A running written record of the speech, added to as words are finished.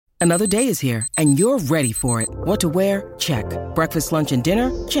Another day is here, and you're ready for it. What to wear? Check. Breakfast, lunch, and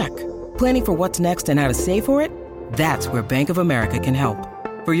dinner? Check. Planning for what's next and how to save for it? That's where Bank of America can help.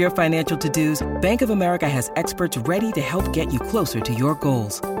 For your financial to-dos, Bank of America has experts ready to help get you closer to your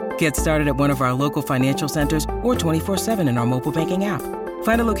goals. Get started at one of our local financial centers or 24/7 in our mobile banking app.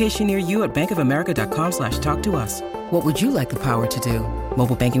 Find a location near you at bankofamerica.com/talktous. What would you like the power to do?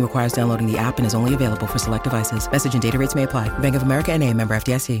 Mobile banking requires downloading the app and is only available for select devices. Message and data rates may apply. Bank of America N.A., member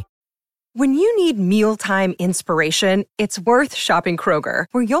FDIC. When you need mealtime inspiration, it's worth shopping Kroger,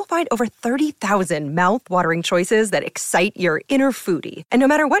 where you'll find over 30,000 mouth-watering choices that excite your inner foodie. And no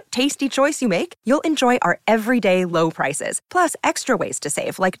matter what tasty choice you make, you'll enjoy our everyday low prices, plus extra ways to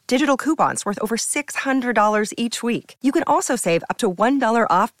save, like digital coupons worth over $600 each week. You can also save up to $1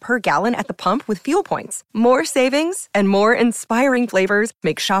 off per gallon at the pump with fuel points. More savings and more inspiring flavors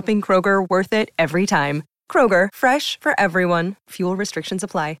make shopping Kroger worth it every time. Kroger, fresh for everyone. Fuel restrictions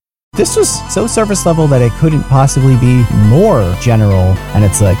apply. This was so surface level that it couldn't possibly be more general. And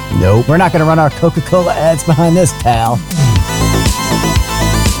it's like, nope, we're not going to run our Coca-Cola ads behind this, pal.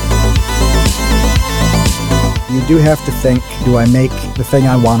 You do have to think, do I make the thing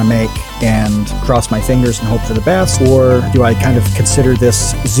I want to make and cross my fingers and hope for the best? Or do I kind of consider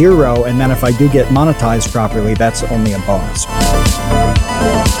this zero, and then if I do get monetized properly, that's only a bonus?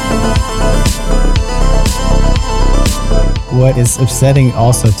 What is upsetting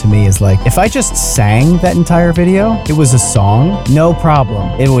also to me is, like, if I just sang that entire video, it was a song, no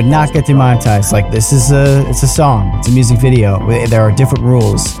problem. It would not get demonetized. Like, it's a song. It's a music video. There are different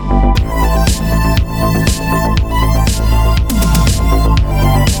rules.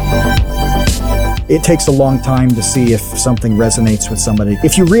 It takes a long time to see if something resonates with somebody.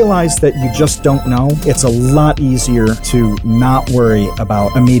 If you realize that you just don't know, it's a lot easier to not worry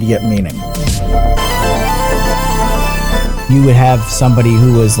about immediate meaning. You would have somebody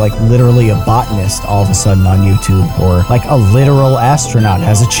who was like literally a botanist all of a sudden on YouTube, or like a literal astronaut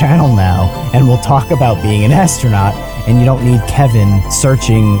has a channel now and will talk about being an astronaut, and you don't need Kevin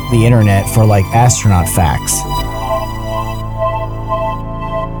searching the internet for like astronaut facts.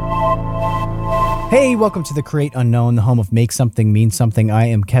 Hey, welcome to the Create Unknown, the home of Make Something Mean Something. I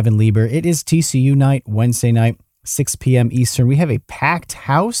am Kevin Lieber. It is TCU night, Wednesday night, 6 p.m. Eastern. We have a packed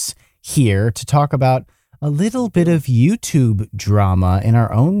house here to talk about a little bit of YouTube drama in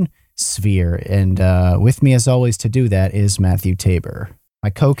our own sphere. And with me, as always, to do that is Matthew Tabor, my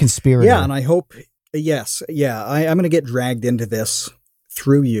co-conspirator. Yeah, and I hope, yes, yeah, I'm going to get dragged into this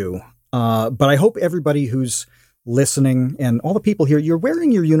through you. But I hope everybody who's listening and all the people here, you're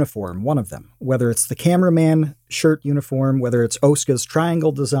wearing your uniform, one of them, whether it's the cameraman shirt uniform, whether it's Oska's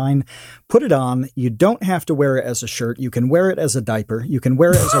triangle design, put it on. You don't have to wear it as a shirt. You can wear it as a diaper. You can wear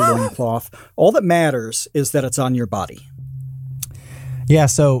it as a loincloth. All that matters is that it's on your body. Yeah.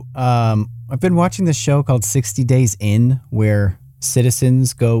 So I've been watching this show called 60 Days In, where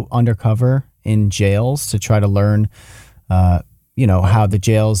citizens go undercover in jails to try to learn, how the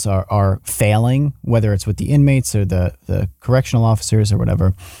jails are failing, whether it's with the inmates or the correctional officers or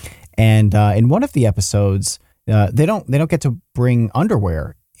whatever. And in one of the episodes, they don't get to bring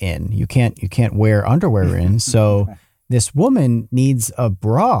underwear in. You can't wear underwear in. So this woman needs a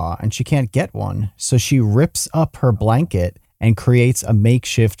bra and she can't get one. So she rips up her blanket and creates a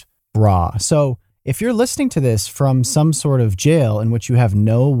makeshift bra. So if you're listening to this from some sort of jail in which you have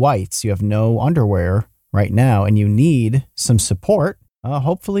no whites, you have no underwear right now, and you need some support,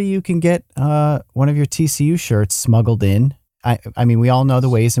 hopefully you can get one of your TCU shirts smuggled in. I mean, we all know the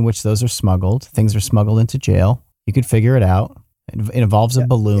ways in which those are smuggled. Things are smuggled into jail. You could figure it out. It involves a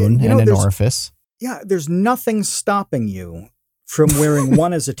balloon and an orifice. Yeah, there's nothing stopping you from wearing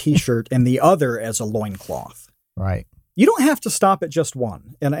one as a T-shirt and the other as a loincloth. Right. You don't have to stop at just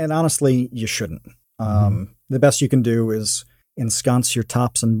one. And honestly, you shouldn't. The best you can do is ensconce your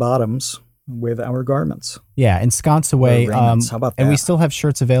tops and bottoms with our garments. Yeah, ensconce away. How about that? And we still have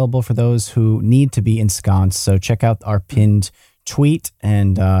shirts available for those who need to be ensconced. So check out our pinned tweet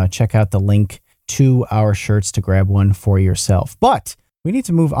and check out the link to our shirts to grab one for yourself. But we need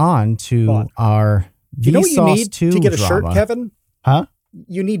to move on to our Vsauce2 You know what you need to get a drama. shirt, Kevin? Huh?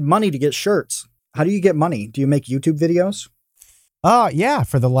 You need money to get shirts. How do you get money? Do you make YouTube videos? Yeah.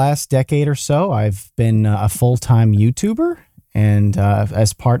 For the last decade or so, I've been a full-time YouTuber. And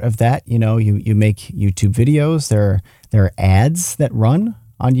as part of that, you make YouTube videos. There are ads that run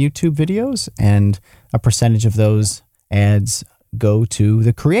on YouTube videos, and a percentage of those ads go to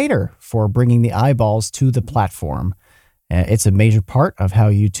the creator for bringing the eyeballs to the platform. It's a major part of how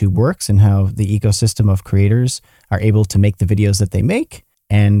YouTube works and how the ecosystem of creators are able to make the videos that they make.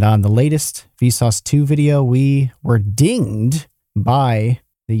 And on the latest Vsauce2 video, we were dinged by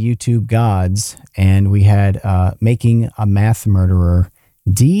the YouTube gods, and we had Making a Math Murderer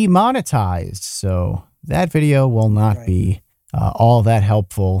Demonetized. So that video will not be all that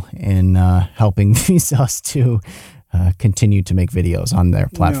helpful in helping Vsauce2 continue to make videos on their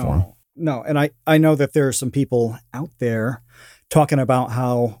platform. No, and I know that there are some people out there talking about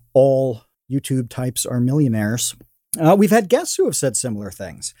how all YouTube types are millionaires. We've had guests who have said similar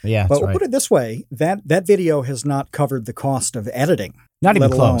things. Yeah, but we'll put it this way, that video has not covered the cost of editing. Not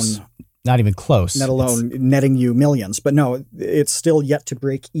even close. Let alone netting you millions. But no, it's still yet to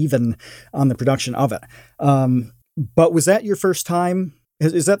break even on the production of it. But was that your first time?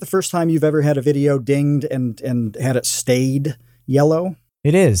 Is that the first time you've ever had a video dinged and had it stayed yellow?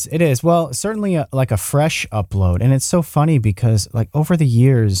 It is. Well, certainly like a fresh upload. And it's so funny because like over the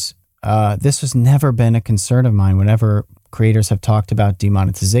years, this has never been a concern of mine whenever creators have talked about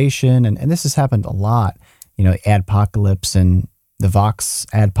demonetization. And this has happened a lot, Adpocalypse and the Vox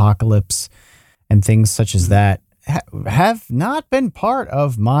Adpocalypse and things such as that have not been part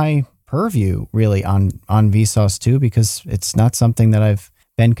of my purview really on Vsauce2 because it's not something that I've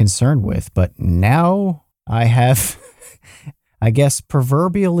been concerned with. But now I have, I guess,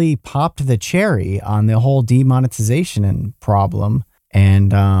 proverbially popped the cherry on the whole demonetization problem.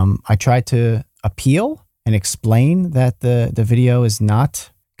 And I tried to appeal and explain that the video is not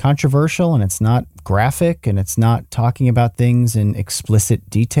controversial and it's not graphic and it's not talking about things in explicit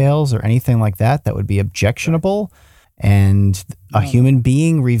details or anything like that would be objectionable. And a human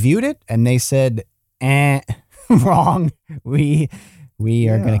being reviewed it and they said, wrong. We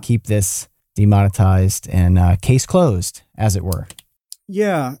are going to keep this demonetized and case closed, as it were.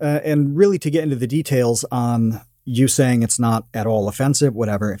 Yeah. And really to get into the details on you saying it's not at all offensive,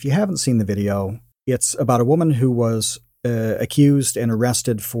 whatever. If you haven't seen the video, it's about a woman who was accused and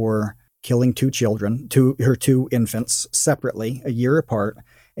arrested for killing her two infants separately, a year apart,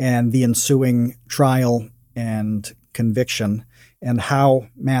 and the ensuing trial and conviction and how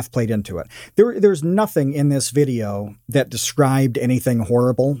math played into it. There's nothing in this video that described anything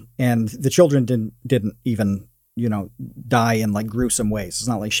horrible, and the children didn't even, die in like gruesome ways. It's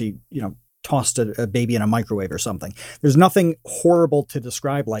not like she, tossed a baby in a microwave or something. There's nothing horrible to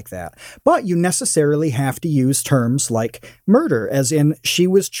describe like that. But you necessarily have to use terms like murder, as in she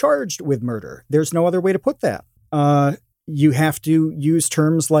was charged with murder. There's no other way to put that. You have to use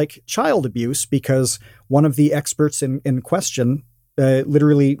terms like child abuse because one of the experts in question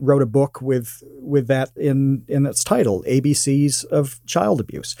literally wrote a book with that in its title, ABCs of Child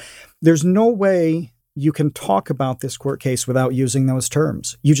Abuse. There's no way you can talk about this court case without using those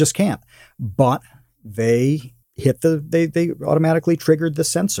terms. You just can't. But they they automatically triggered the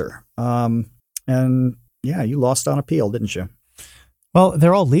censor. And yeah, you lost on appeal, didn't you? Well,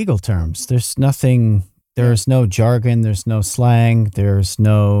 they're all legal terms. There's no jargon. There's no slang. There's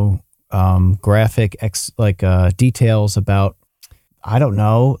no graphic details about, I don't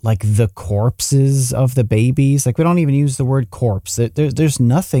know, like the corpses of the babies. Like we don't even use the word corpse. There's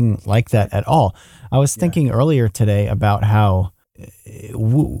nothing like that at all. I was thinking earlier today about how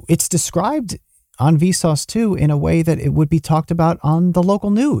it's described on Vsauce2 in a way that it would be talked about on the local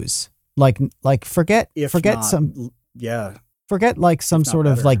news. Forget some sort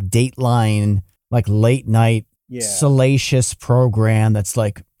of like Dateline, like late night salacious program that's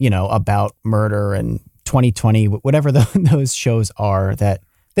like, about murder and 2020, whatever those shows are that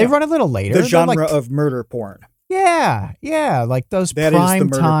they run a little later. The genre of murder porn. Yeah. Like those that prime is the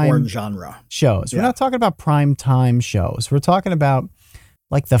murder time porn genre shows. We're not talking about prime time shows. We're talking about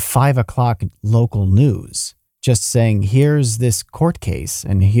like the 5 o'clock local news, just saying, here's this court case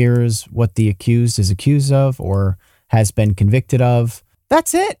and here's what the accused is accused of or has been convicted of.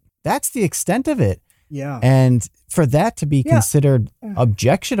 That's it. That's the extent of it. Yeah. And for that to be considered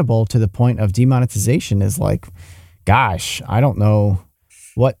objectionable to the point of demonetization is like, gosh, I don't know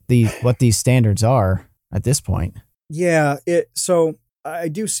what these standards are at this point. Yeah. So I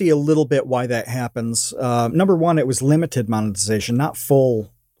do see a little bit why that happens. Number one, it was limited monetization, not full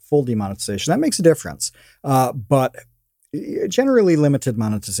demonetization. That makes a difference. But generally limited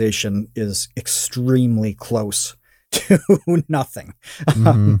monetization is extremely close to nothing.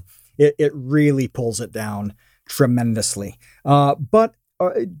 Mm-hmm. It really pulls it down tremendously. But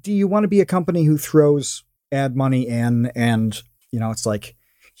do you want to be a company who throws ad money in and, it's like,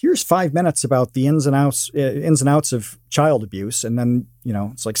 here's 5 minutes about the ins and outs of child abuse. And then,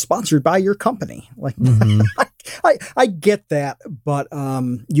 it's like sponsored by your company. Like, mm-hmm. I get that. But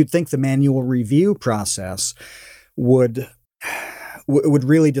you'd think the manual review process would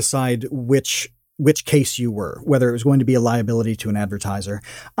really decide which case you were, whether it was going to be a liability to an advertiser.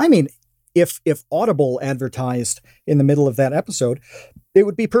 I mean, if Audible advertised in the middle of that episode, it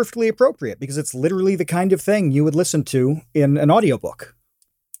would be perfectly appropriate because it's literally the kind of thing you would listen to in an audiobook.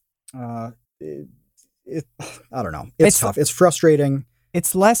 I don't know. It's tough. It's frustrating.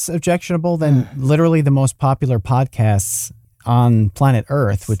 It's less objectionable than literally the most popular podcasts on planet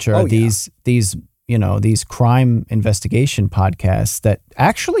Earth, which are these crime investigation podcasts that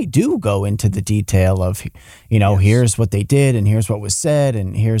actually do go into the detail of, here's what they did and here's what was said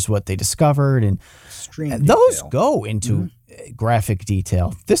and here's what they discovered. And those go into graphic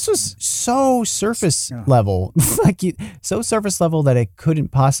detail. This was so surface level, so surface level that it couldn't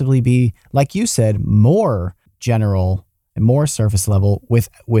possibly be, like you said, more general and more surface level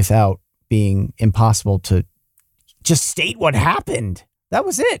without being impossible to just state what happened. That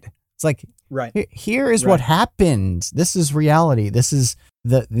was it. It's like, here is what happened. This is reality. These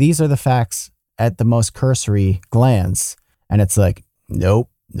are the facts at the most cursory glance. And it's like, nope,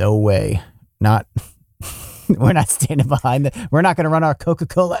 no way. We're not standing behind it. We're not going to run our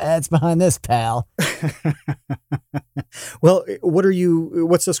Coca-Cola ads behind this, pal. Well,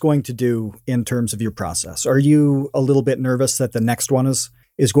 what's this going to do in terms of your process? Are you a little bit nervous that the next one is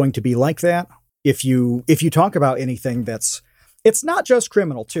going to be like that? If you talk about anything it's not just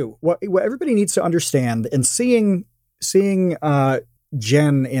criminal too. What everybody needs to understand, and seeing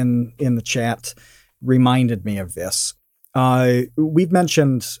Jen in the chat reminded me of this. We've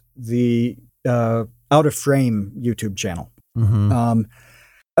mentioned the Out of Frame YouTube channel. Mm-hmm.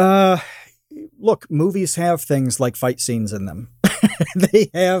 Look, movies have things like fight scenes in them. They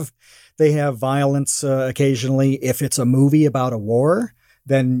have violence occasionally. If it's a movie about a war,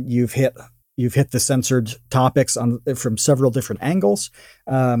 then you've hit the censored topics from several different angles.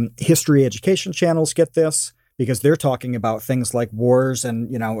 History education channels get this because they're talking about things like wars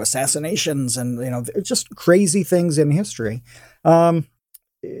and, assassinations and, just crazy things in history.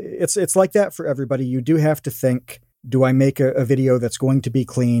 It's like that for everybody. You do have to think, do I make a video that's going to be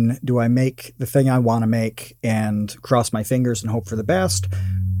clean? Do I make the thing I want to make and cross my fingers and hope for the best?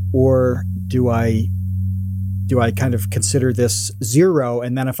 Or do I kind of consider this zero?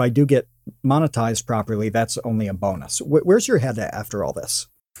 And then if I do get monetized properly, that's only a bonus. Where's your head at after all this?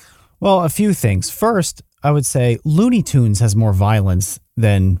 Well, a few things. First, I would say Looney Tunes has more violence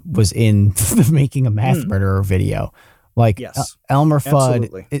than was in the Making a Math Murderer video. Like Elmer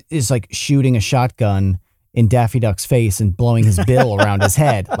Fudd is like shooting a shotgun in Daffy Duck's face and blowing his bill around his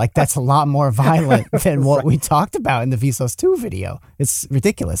head. Like that's a lot more violent than what we talked about in the Vsauce2 video. It's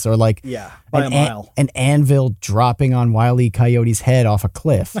ridiculous. Or like by a mile. An anvil dropping on Wile E. Coyote's head off a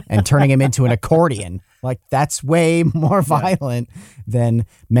cliff and turning him into an accordion. Like that's way more violent than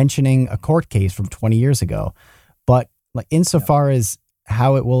mentioning a court case from 20 years ago. But like insofar as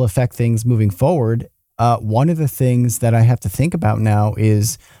how it will affect things moving forward, one of the things that I have to think about now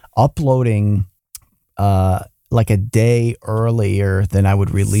is uploading like a day earlier than I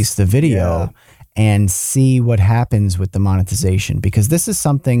would release the video and see what happens with the monetization, because this is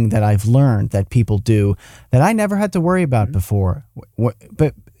something that I've learned that people do that I never had to worry about before.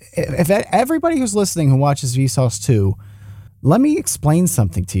 But if everybody who's listening who watches Vsauce2, let me explain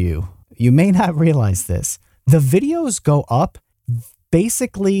something to you. You may not realize this. The videos go up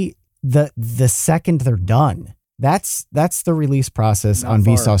basically the second they're done. That's the release process on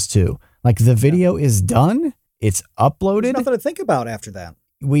Vsauce2. Like the video is done, it's uploaded. There's nothing to think about after that.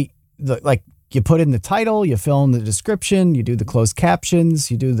 You put in the title, you fill in the description, you do the closed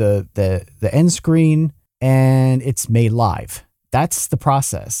captions, you do the end screen, and it's made live. That's the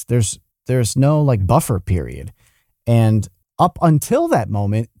process. There's no like buffer period. And up until that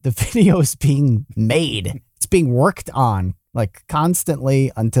moment, the video is being made. It's being worked on like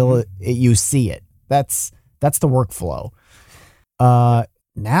constantly until you see it. That's the workflow.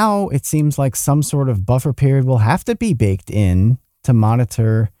 Now it seems like some sort of buffer period will have to be baked in to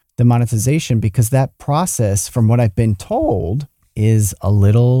monitor the monetization, because that process, from what I've been told, is a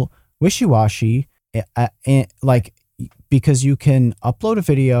little wishy-washy. Because you can upload a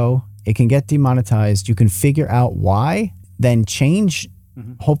video, it can get demonetized, you can figure out why, then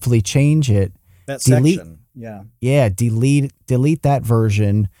hopefully change it. That section, delete that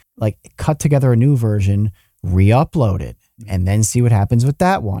version, like cut together a new version, re-upload it, and then see what happens with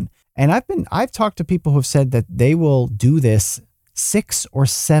that one. And I've talked to people who've said that they will do this 6 or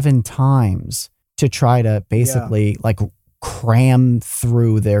 7 times to try to basically like cram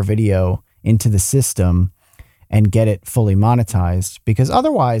through their video into the system and get it fully monetized, because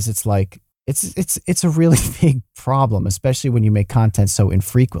otherwise it's like it's a really big problem, especially when you make content so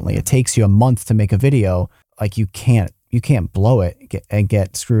infrequently. It takes you a month to make a video. Like you can't blow it and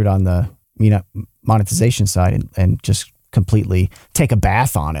get screwed on the monetization side and just completely take a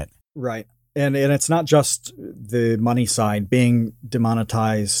bath on it Right. And it's not just the money side. Being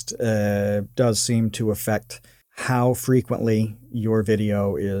demonetized does seem to affect how frequently your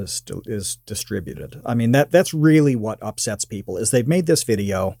video is distributed. I mean, that's really what upsets people is they've made this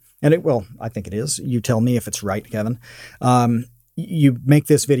video, and I think it is. You tell me if it's right, Kevin. You make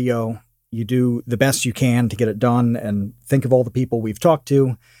this video, you do the best you can to get it done, and think of all the people we've talked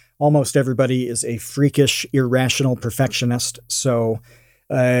to. Almost everybody is a freakish, irrational perfectionist, so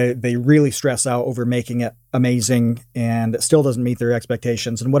they really stress out over making it amazing, and it still doesn't meet their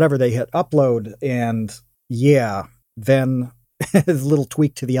expectations. And whatever they hit upload, and then a little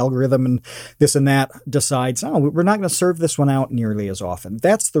tweak to the algorithm and this and that decides, oh, we're not going to serve this one out nearly as often.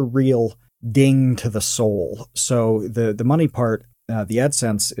 That's the real ding to the soul. So the money part, the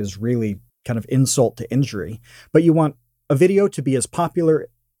AdSense, is really kind of insult to injury. But you want a video to be as popular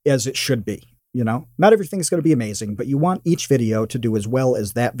as it should be. You know, not everything's going to be amazing, but you want each video to do as well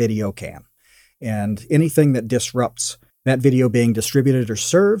as that video can. And anything that disrupts that video being distributed or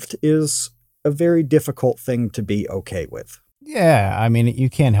served is a very difficult thing to be okay with. Yeah, I mean, you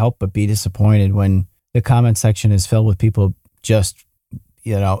can't help but be disappointed when the comment section is filled with people just,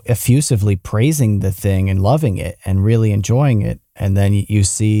 effusively praising the thing and loving it and really enjoying it. And then you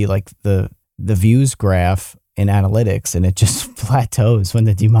see like the views graph in analytics, and it just plateaus when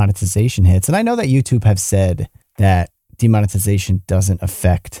the demonetization hits. And I know that YouTube have said that demonetization doesn't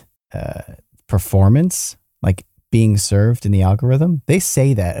affect performance, like being served in the algorithm. They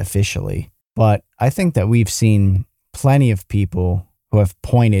say that officially. But I think that we've seen plenty of people who have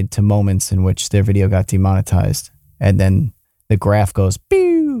pointed to moments in which their video got demonetized, and then the graph goes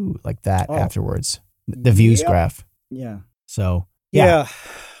pew like that afterwards. The views graph. Yeah. So, yeah.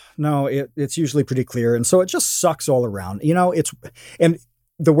 No, it's usually pretty clear. And so it just sucks all around. And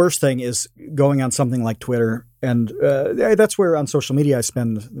the worst thing is going on something like Twitter. And that's where on social media I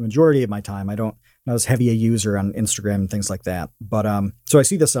spend the majority of my time. I'm not as heavy a user on Instagram and things like that. But so I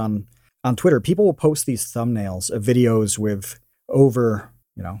see this on Twitter. People will post these thumbnails of videos with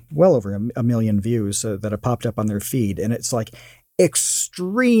well over a million views that have popped up on their feed. And it's like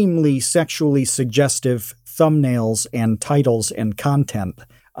extremely sexually suggestive thumbnails and titles and content.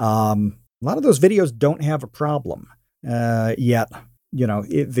 A lot of those videos don't have a problem yet.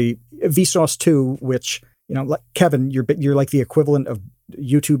 The Vsauce2, which, like Kevin, you're like the equivalent of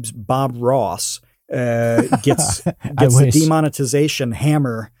YouTube's Bob Ross, gets the demonetization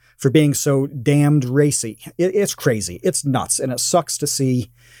hammer for being so damned racy. It's crazy. It's nuts. And it sucks to see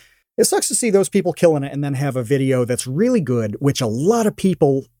those people killing it and then have a video that's really good, which a lot of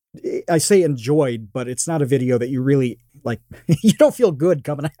people, I say enjoyed, but it's not a video that you really like. You don't feel good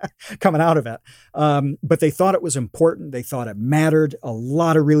coming out of it. But they thought it was important. They thought it mattered. A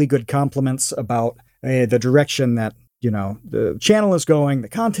lot of really good compliments about the direction that, the channel is going, the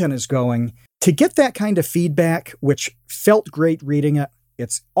content is going. To get that kind of feedback, which felt great reading it,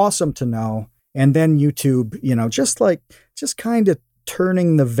 it's awesome to know. And then YouTube, just kind of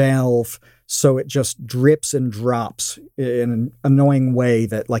turning the valve so it just drips and drops in an annoying way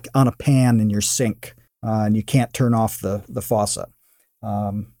that like on a pan in your sink and you can't turn off the faucet.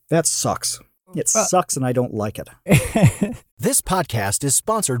 That sucks. It sucks and I don't like it. This podcast is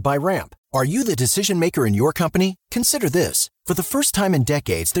sponsored by Ramp. Are you the decision maker in your company? Consider this. For the first time in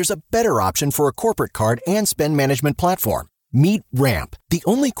decades, there's a better option for a corporate card and spend management platform. Meet Ramp, the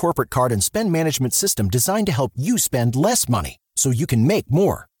only corporate card and spend management system designed to help you spend less money so you can make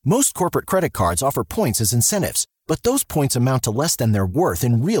more. Most corporate credit cards offer points as incentives, but those points amount to less than their worth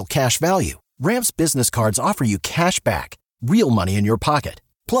in real cash value. Ramp's business cards offer you cash back, real money in your pocket.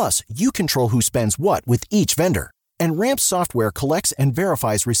 Plus, you control who spends what with each vendor. And Ramp's software collects and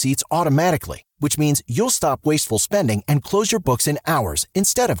verifies receipts automatically, which means you'll stop wasteful spending and close your books in hours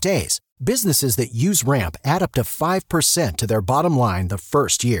instead of days. Businesses that use Ramp add up to 5% to their bottom line the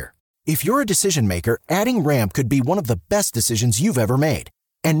first year. If you're a decision maker, adding Ramp could be one of the best decisions you've ever made.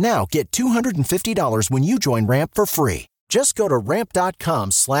 And now get $250 when you join Ramp for free. Just go to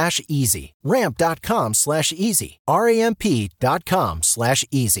ramp.com/easy. Ramp.com/easy.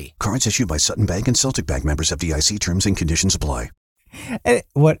 RAMP.com/easy. Cards issued by Sutton Bank and Celtic Bank, members FDIC. Terms and conditions apply. And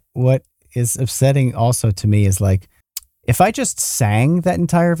what is upsetting also to me is like, if I just sang that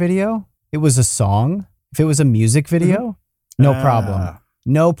entire video, it was a song. If it was a music video, no problem.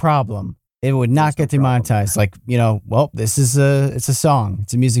 No problem. It would not get demonetized. Like, it's a song.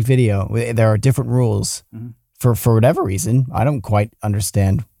 It's a music video. There are different rules. For whatever reason. I don't quite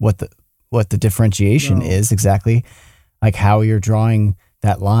understand what the differentiation is exactly, like how you're drawing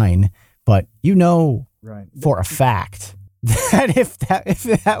that line. But for a fact that if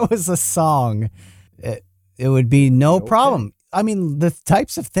that was a song, it would be no problem. I mean, the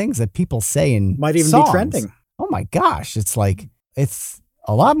types of things that people say in might even songs, be trending. Oh my gosh. It's like, it's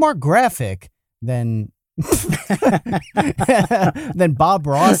a lot more graphic than than Bob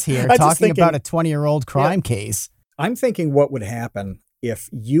Ross here talking about a 20-year-old crime case. I'm thinking what would happen if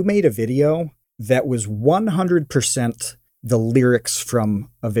you made a video that was 100% the lyrics from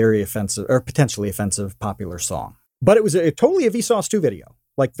a very offensive or potentially offensive popular song. But it was totally a Vsauce2 video.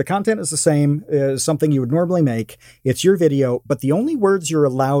 Like the content is the same as something you would normally make. It's your video, but the only words you're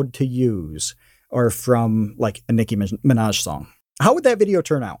allowed to use are from like a Nicki Minaj song. How would that video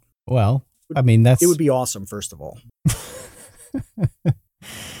turn out? Well, I mean, it would be awesome, first of all.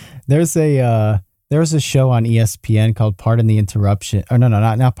 There's a show on ESPN called Pardon the Interruption. Or no,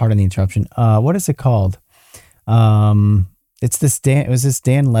 not Pardon the Interruption. What is it called? It was this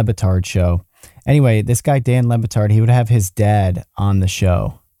Dan Le Batard show. Anyway, this guy, Dan Le Batard, he would have his dad on the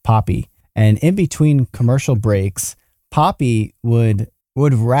show, Poppy. And in between commercial breaks, Poppy would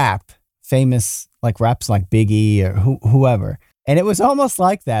rap famous, like raps like Big E or whoever. And it was almost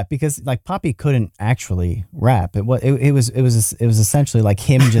like that because like Poppy couldn't actually rap. It was essentially like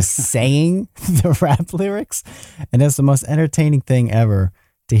him just saying the rap lyrics. And it's the most entertaining thing ever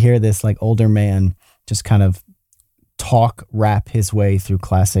to hear this like older man just kind of rap his way through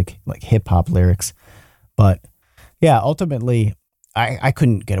classic like hip hop lyrics. But yeah, ultimately I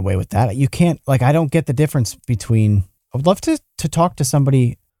couldn't get away with that. You can't, like, I don't get the difference between, I would love to talk to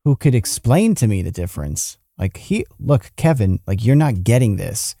somebody who could explain to me the difference. Like, look, Kevin, like, you're not getting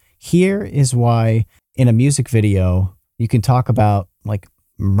this. Here is why in a music video, you can talk about like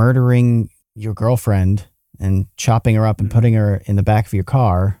murdering your girlfriend and chopping her up and putting her in the back of your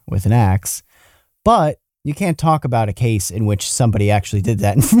car with an axe. But you can't talk about a case in which somebody actually did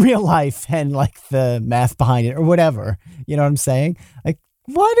that in real life and like the math behind it or whatever. You know what I'm saying? Like,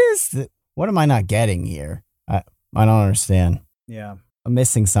 what am I not getting here? I don't understand. Yeah. I'm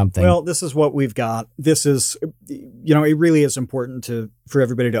missing something. Well, this is what we've got. This is, it really is important for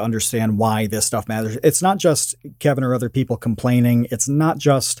everybody to understand why this stuff matters. It's not just Kevin or other people complaining. It's not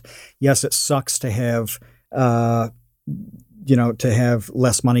just, yes, it sucks to have, to have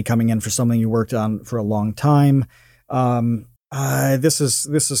less money coming in for something you worked on for a long time. This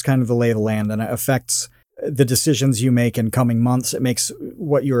is kind of the lay of the land, and it affects the decisions you make in coming months. It makes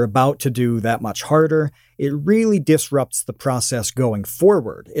what you're about to do that much harder. It really disrupts the process going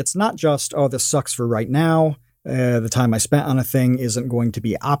forward. It's not just, oh, this sucks for right now. The time I spent on a thing isn't going to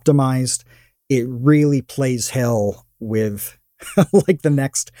be optimized. It really plays hell with like the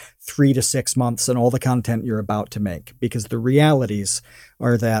next 3 to 6 months and all the content you're about to make, because the realities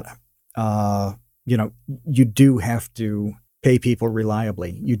are that, you do have to pay people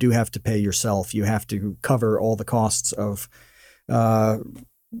reliably. You do have to pay yourself. You have to cover all the costs of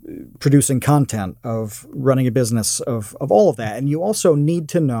producing content, of running a business, of all of that. And you also need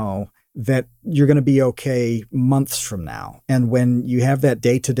to know that you're going to be okay months from now. And when you have that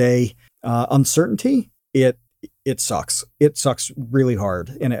day-to-day uncertainty, it sucks. It sucks really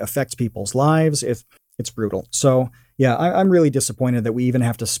hard, and it affects people's lives. It's brutal. So yeah, I'm really disappointed that we even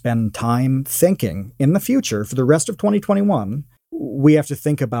have to spend time thinking in the future for the rest of 2021. We have to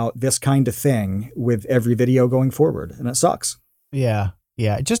think about this kind of thing with every video going forward, and it sucks. Yeah.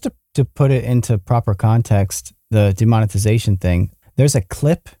 Just to put it into proper context, the demonetization thing. There's a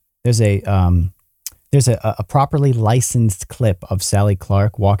clip. There's a properly licensed clip of Sally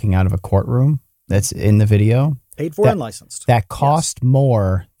Clark walking out of a courtroom. That's in the video. Paid for and licensed. That cost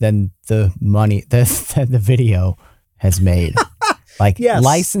more than the money that the video has made. Like, yes,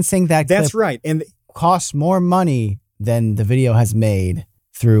 licensing that clip. That's right. And costs more money than the video has made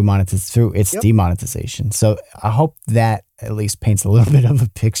through its demonetization. So I hope that at least paints a little bit of a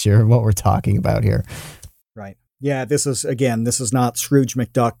picture of what we're talking about here. Right. Yeah, this is not Scrooge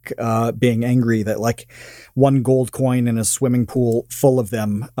McDuck being angry that like one gold coin in a swimming pool full of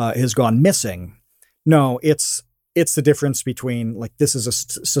them has gone missing. No, it's the difference between like, this is a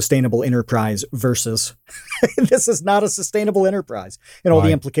sustainable enterprise versus this is not a sustainable enterprise, and all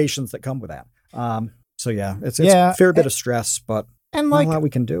the implications that come with that. So yeah, it's a fair bit of stress, but and like, a lot we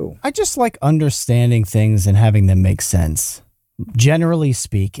can do. I just like understanding things and having them make sense. Generally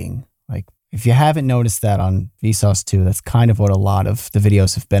speaking, like, if you haven't noticed that on Vsauce2, that's kind of what a lot of the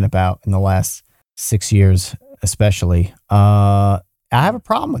videos have been about in the last 6 years, especially. I have a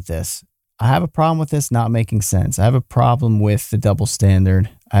problem with this. I have a problem with this not making sense. I have a problem with the double standard.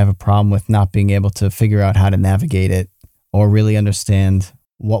 I have a problem with not being able to figure out how to navigate it or really understand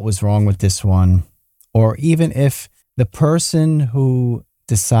what was wrong with this one. Or even if the person who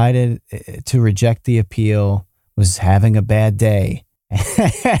decided to reject the appeal was having a bad day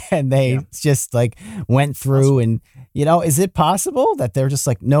and they just like went through and, is it possible that they're just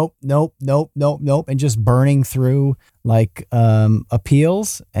like, nope, nope, nope, nope, nope, and just burning through like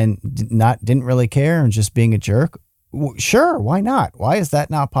appeals and didn't really care and just being a jerk? Sure, why not? Why is that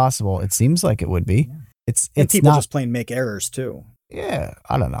not possible? It seems like it would be. Yeah. It's people not, just plain make errors too. Yeah,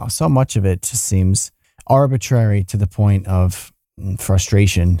 I don't know. So much of it just seems arbitrary to the point of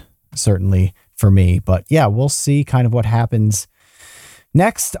frustration, certainly for me. But yeah, we'll see kind of what happens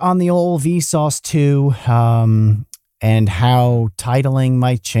next on the old Vsauce2, and how titling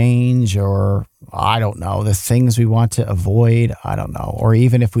might change, or I don't know, the things we want to avoid. I don't know. Or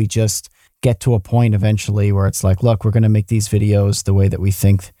even if we just get to a point eventually where it's like, look, we're going to make these videos the way that we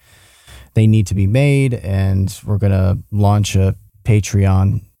think they need to be made, and we're going to launch a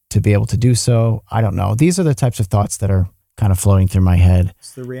Patreon to be able to do so. I don't know. These are the types of thoughts that are kind of floating through my head.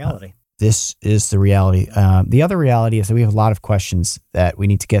 It's the reality. This is the reality. The other reality is that we have a lot of questions that we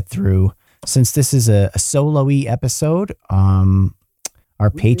need to get through. Since this is a solo-y episode,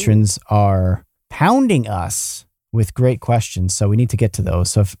 our patrons are pounding us with great questions, so we need to get to those.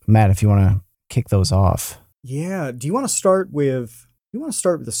 So, Matt, if you want to kick those off. Yeah. Do you want to start with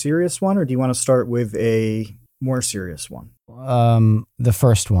a serious one, or do you want to start with a more serious one? The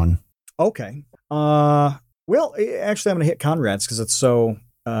first one. Okay. Well, actually, I'm going to hit Conrad's because it's so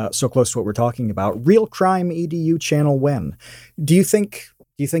close to what we're talking about. Real Crime EDU channel when? Do you think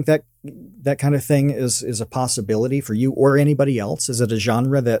that kind of thing is a possibility for you or anybody else? Is it a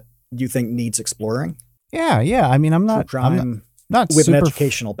genre that you think needs exploring? Yeah. I mean, I'm not with an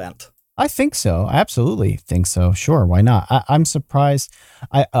educational bent. I think so. I absolutely think so. Sure. Why not? I'm surprised.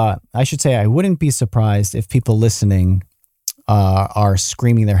 I should say I wouldn't be surprised if people listening are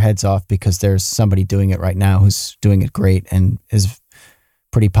screaming their heads off because there's somebody doing it right now who's doing it great and is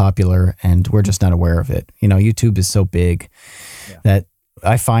pretty popular, and we're just not aware of it. YouTube is so big that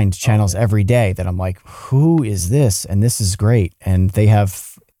I find channels every day that I'm like, who is this? And this is great. And they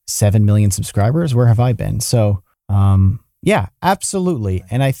have 7 million subscribers. Where have I been? So, yeah, absolutely.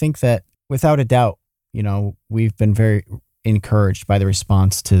 And I think that without a doubt, we've been very encouraged by the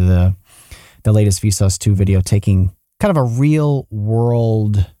response to the latest Vsauce2 video, taking kind of a real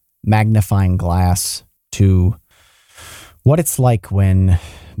world magnifying glass to what it's like when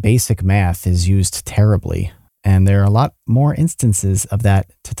basic math is used terribly. And there are a lot more instances of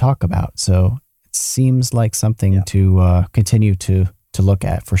that to talk about. So it seems like something to continue to look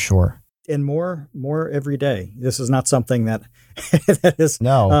at for sure. And more every day. This is not something that is it's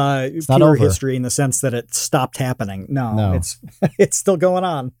pure not over. History in the sense that it stopped happening. No. It's still going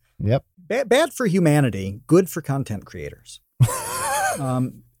on. Yep. Bad for humanity, good for content creators.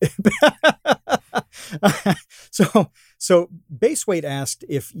 So Baseweight asked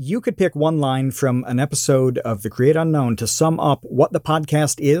if you could pick one line from an episode of The Create Unknown to sum up what the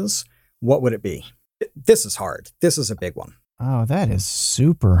podcast is, what would it be? This is hard. This is a big one. Oh, that is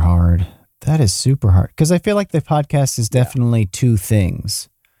super hard. Because I feel like the podcast is definitely two things.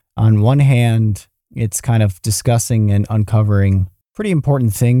 On one hand, it's kind of discussing and uncovering pretty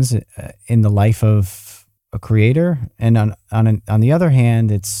important things in the life of a creator. And on the other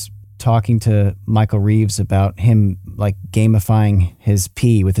hand, it's talking to Michael Reeves about him like gamifying his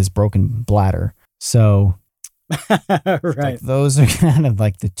pee with his broken bladder. So right. like, those are kind of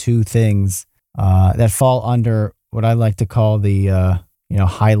like the two things that fall under what I like to call the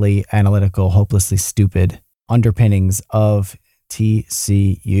highly analytical, hopelessly stupid underpinnings of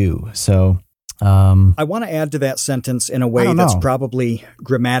TCU. So I want to add to that sentence in a way that's probably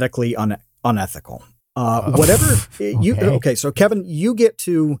grammatically unethical. Whatever okay. So Kevin, you get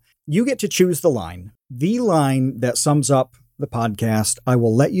to choose the line that sums up the podcast. I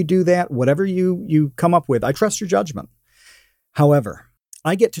will let you do that. Whatever you come up with, I trust your judgment. However,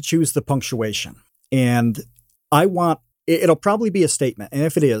 I get to choose the punctuation, and it'll probably be a statement. And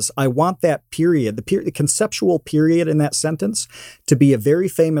if it is, I want that period, the conceptual period in that sentence to be a very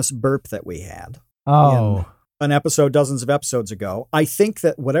famous burp that we had. Oh. In an episode dozens of episodes ago. I think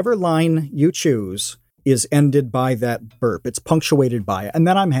that whatever line you choose is ended by that burp. It's punctuated by it. And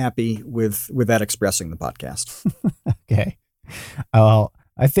then I'm happy with that expressing the podcast. Okay. Well,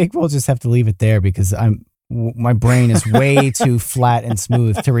 I think we'll just have to leave it there because my brain is way too flat and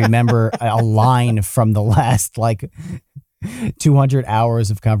smooth to remember a line from the last 200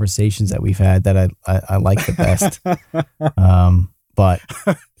 hours of conversations that we've had that I like the best. But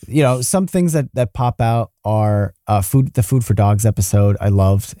some things that pop out are the Food for Dogs episode. I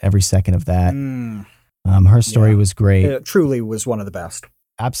loved every second of that. Her story was great. It truly was one of the best.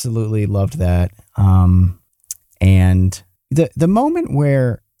 Absolutely loved that. And the moment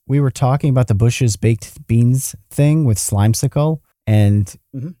where we were talking about the Bush's baked beans thing with Slimesicle, and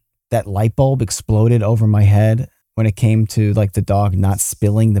that light bulb exploded over my head when it came to like the dog not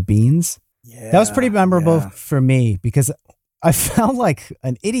spilling the beans. Yeah, that was pretty memorable for me because I felt like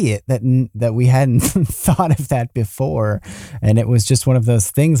an idiot that we hadn't thought of that before. And it was just one of those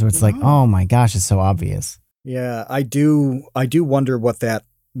things where it's like, oh my gosh, it's so obvious. Yeah, I do wonder what that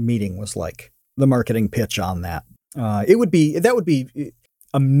meeting was like, the marketing pitch on that. That would be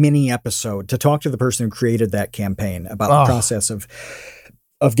a mini episode to talk to the person who created that campaign about the process of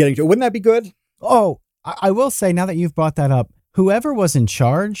getting to it. Wouldn't that be good? Oh, I will say, now that you've brought that up, whoever was in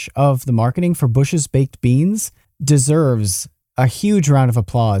charge of the marketing for Bush's Baked Beans deserves a huge round of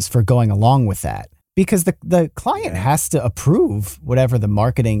applause for going along with that, because the client has to approve whatever the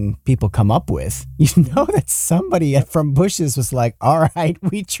marketing people come up with. You know that somebody from Bush's was like, all right,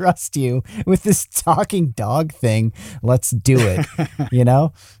 we trust you with this talking dog thing. Let's do it, you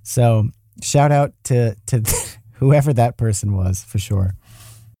know? So shout out to whoever that person was, for sure.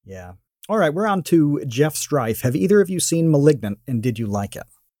 Yeah. All right, we're on to Jeff Strife. Have either of you seen Malignant, and did you like it?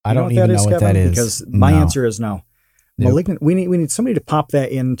 I don't even know what that is. Because my answer is no. Nope. Malignant. We need somebody to pop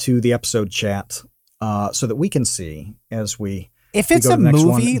that into the episode chat so that we can see as we. If it's a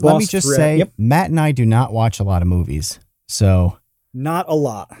movie, let me just say, Matt and I do not watch a lot of movies, so not a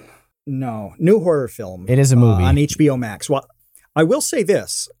lot. No, new horror film. It is a movie on HBO Max. Well, I will say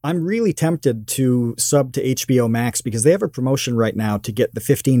this. I'm really tempted to sub to HBO Max because they have a promotion right now to get the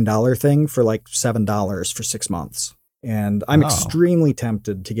 $15 thing for like $7 for 6 months. And I'm extremely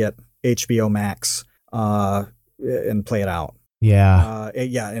tempted to get HBO Max and play it out. Yeah.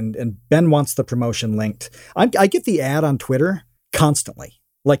 And Ben wants the promotion linked. I get the ad on Twitter constantly,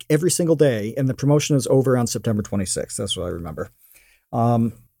 like every single day. And the promotion is over on September 26th. That's what I remember.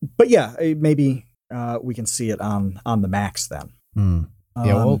 But yeah, maybe we can see it on the Max then. Yeah,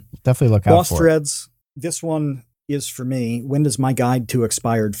 we'll definitely look out Boss for Threads. This one is for me. When does my guide to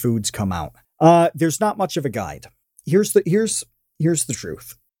expired foods come out? There's not much of a guide. Here's the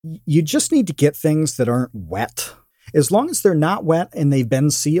truth. You just need to get things that aren't wet. As long as they're not wet and they've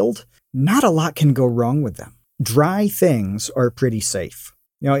been sealed, not a lot can go wrong with them. Dry things are pretty safe.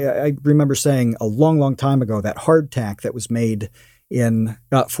 You know, I remember saying a long, long time ago that hardtack that was made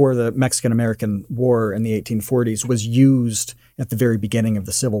for the Mexican-American War in the 1840s was used at the very beginning of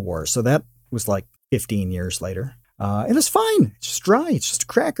the Civil War. So that was like 15 years later. And it's fine. It's just dry. It's just a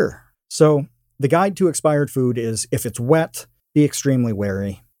cracker. So the guide to expired food is, if it's wet, be extremely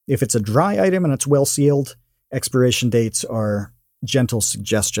wary. If it's a dry item and it's well sealed, expiration dates are gentle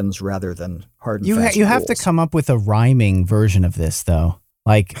suggestions rather than hard and fast You have to come up with a rhyming version of this, though.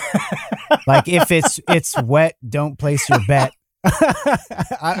 Like if it's wet, don't place your bet.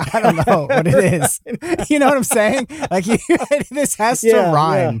 I don't know what it is. You know what I'm saying? Like this has to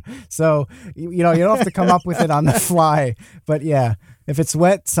rhyme. Yeah. So, you don't have to come up with it on the fly. But yeah, if it's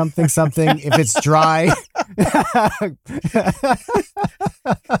wet, something. If it's dry.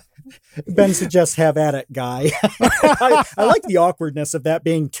 Ben suggests have at it, guy. I like the awkwardness of that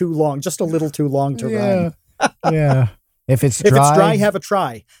being too long, just a little too long to rhyme. Yeah. If it's dry, have a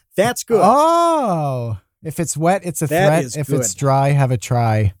try. That's good. Oh. If it's wet, it's a threat. If good. It's dry, have a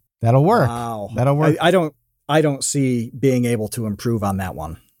try. That'll work. Wow. That'll work. I don't see being able to improve on that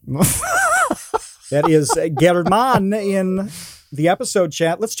one. That is German in the episode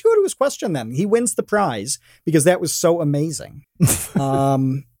chat. Let's go to his question then. He wins the prize because that was so amazing.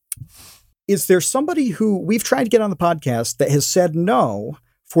 Is there somebody who we've tried to get on the podcast that has said no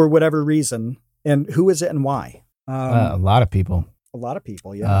for whatever reason? And who is it and why? A lot of people. A lot of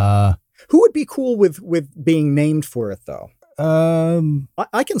people, yeah. Who would be cool with being named for it, though?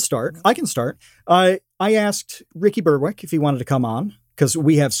 I can start. I asked Ricky Berwick if he wanted to come on because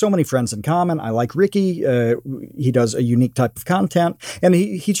we have so many friends in common. I like Ricky. He does a unique type of content. And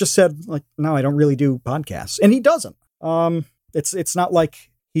he just said, like, no, I don't really do podcasts. And he doesn't. It's not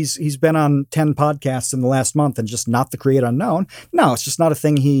like he's been on 10 podcasts in the last month and just not the Create Unknown. No, it's just not a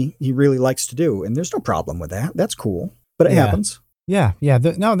thing he really likes to do. And there's no problem with that. That's cool. But it happens. Yeah.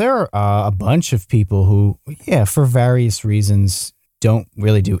 There are a bunch of people who, for various reasons, don't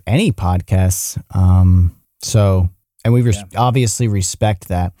really do any podcasts. And we obviously respect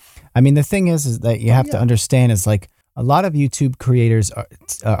that. I mean, the thing is that you have to understand is like a lot of YouTube creators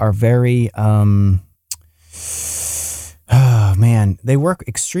are very, they work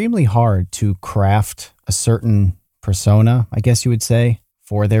extremely hard to craft a certain persona, I guess you would say,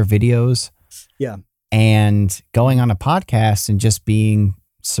 for their videos. Yeah. And going on a podcast and just being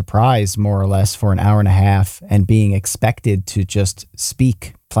surprised more or less for an hour and a half and being expected to just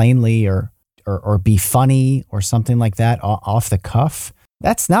speak plainly or be funny or something like that off the cuff,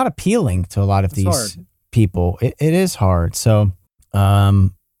 that's not appealing to a lot of these people. It is hard. So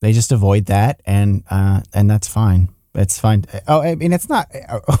they just avoid that, and that's fine. It's fine. Oh, I mean, it's not.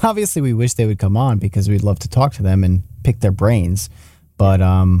 Obviously, we wish they would come on because we'd love to talk to them and pick their brains. But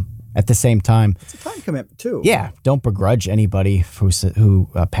at the same time, it's a time commitment too. Yeah, don't begrudge anybody who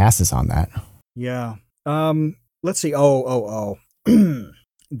passes on that. Yeah. Let's see.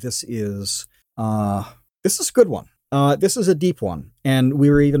 This is a good one. This is a deep one, and we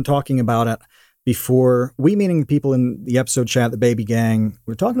were even talking about it before. We, meaning the people in the episode chat, the baby gang,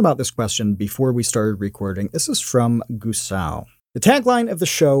 we were talking about this question before we started recording. This is from Vsauce2. The tagline of the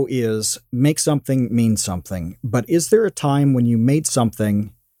show is, make something mean something, but is there a time when you made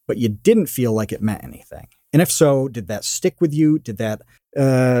something, but you didn't feel like it meant anything? And if so, did that stick with you? Did that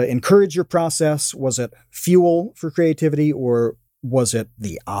encourage your process? Was it fuel for creativity, or was it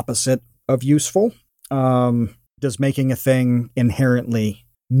the opposite of useful? Does making a thing inherently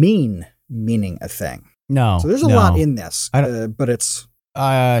meaning a thing? No. So there's a lot in this, but it's...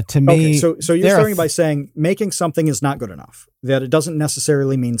 to me... Okay, so you're starting by saying making something is not good enough, that it doesn't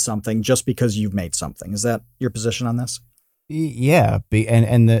necessarily mean something just because you've made something. Is that your position on this? Yeah,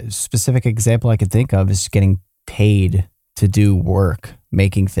 and the specific example I could think of is getting paid to do work,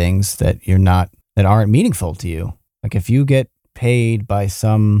 making things that aren't meaningful to you. Like if you get paid by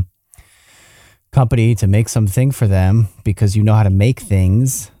some company to make something for them because you know how to make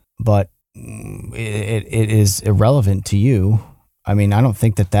things, but it is irrelevant to you. I mean, I don't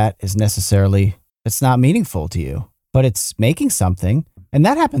think that is necessarily, it's not meaningful to you, but it's making something, and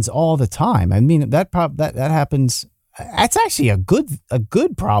that happens all the time. I mean, that happens. That's actually a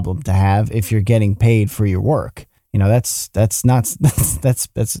good problem to have if you're getting paid for your work. You know, that's a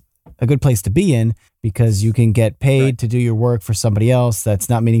good place to be in, because you can get paid to do your work for somebody else that's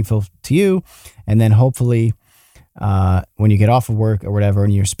not meaningful to you, and then hopefully when you get off of work or whatever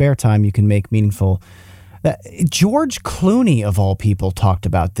in your spare time, you can make meaningful. George Clooney, of all people, talked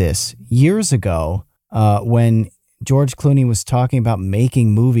about this years ago when George Clooney was talking about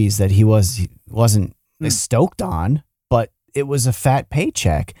making movies that he wasn't stoked on, but it was a fat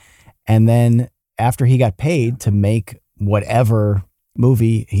paycheck. And then after he got paid to make whatever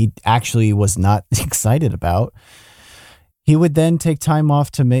movie he actually was not excited about, he would then take time off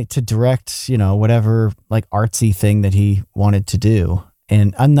to direct, whatever like artsy thing that he wanted to do.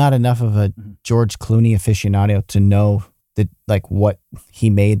 And I'm not enough of a George Clooney aficionado to know that like what he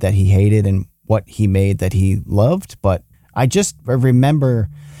made that he hated and what he made that he loved. But I remember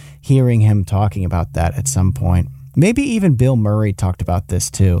hearing him talking about that at some point. Maybe even Bill Murray talked about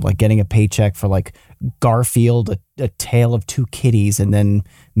this too, like getting a paycheck for like Garfield, a Tale of Two Kitties, and then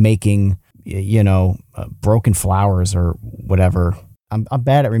making, Broken Flowers or whatever. I'm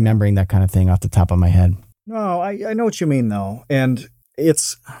bad at remembering that kind of thing off the top of my head. No, I know what you mean though. And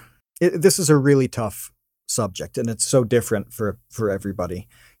this is a really tough subject, and it's so different for everybody.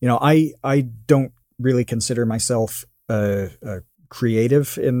 I don't really consider myself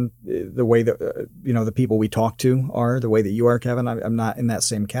creative in the way that the people we talk to are, the way that you are, Kevin. I'm not in that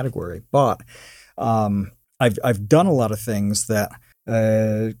same category, but I've done a lot of things that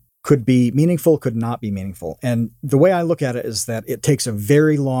could be meaningful, could not be meaningful. And the way I look at it is that it takes a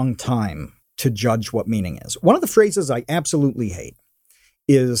very long time to judge what meaning is. One of the phrases I absolutely hate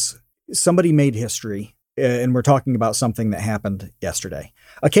is somebody made history, and we're talking about something that happened yesterday.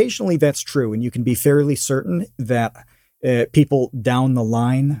 Occasionally that's true, and you can be fairly certain that people down the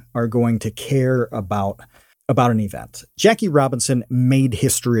line are going to care about an event. Jackie Robinson made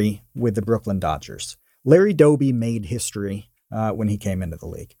history with the Brooklyn Dodgers. Larry Doby made history when he came into the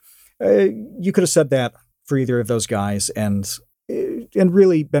league. You could have said that for either of those guys and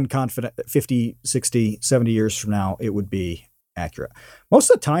really been confident that 50, 60, 70 years from now, it would be accurate. Most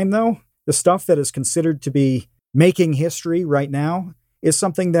of the time, though, the stuff that is considered to be making history right now is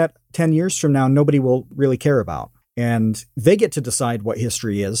something that 10 years from now, nobody will really care about. And they get to decide what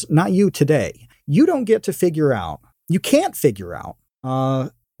history is, not you today. You don't get to figure out, you can't figure out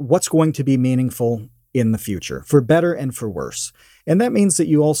what's going to be meaningful in the future, for better and for worse. And that means that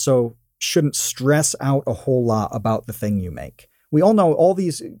you also shouldn't stress out a whole lot about the thing you make. We all know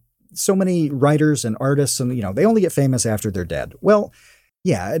so many writers and artists, and, they only get famous after they're dead. Well,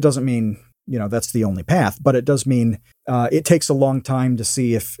 yeah, it doesn't mean, that's the only path, but it does mean it takes a long time to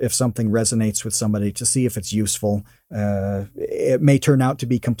see if something resonates with somebody, to see if it's useful. It may turn out to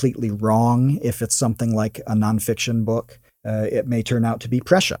be completely wrong if it's something like a nonfiction book. It may turn out to be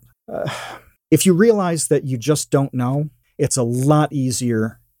prescient. If you realize that you just don't know, it's a lot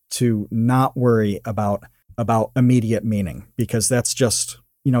easier to not worry about immediate meaning, because that's just,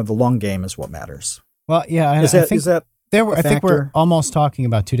 the long game is what matters. Well, yeah, I think we're almost talking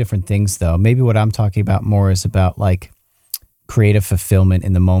about two different things, though. Maybe what I'm talking about more is about like creative fulfillment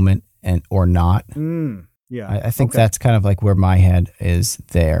in the moment or not. Yeah. I think that's kind of like where my head is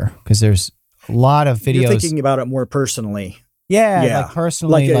there, because there's a lot of videos. You're thinking about it more personally. Yeah. Like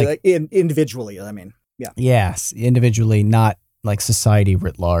personally. Like individually, I mean. Yeah. Yes. Individually, not like society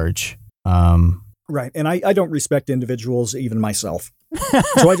writ large. Right. And I don't respect individuals, even myself.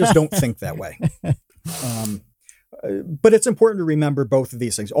 So I just don't think that way. But it's important to remember both of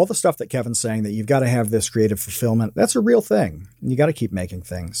these things. All the stuff that Kevin's saying, that you've got to have this creative fulfillment, that's a real thing. You got to keep making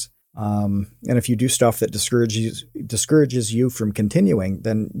things. And if you do stuff that discourages you from continuing,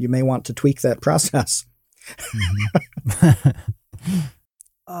 then you may want to tweak that process.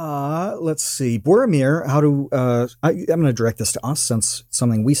 Let's see. Boromir, I'm going to direct this to us since it's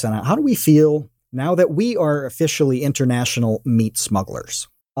something we sent out. How do we feel now that we are officially international meat smugglers?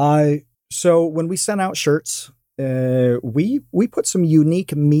 So when we sent out shirts, we put some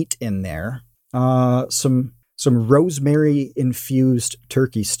unique meat in there. Some rosemary infused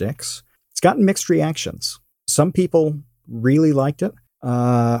turkey sticks. It's gotten mixed reactions. Some people really liked it.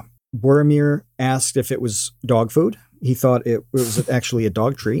 Boromir asked if it was dog food. He thought it was actually a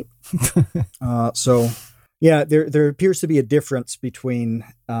dog treat. So yeah, there appears to be a difference between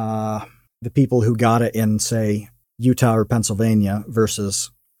the people who got it in, say, Utah or Pennsylvania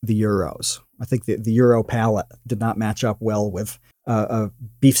versus the Euros. I think the Euro palate did not match up well with a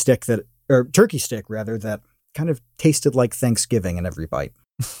beef stick or turkey stick rather, that kind of tasted like Thanksgiving in every bite.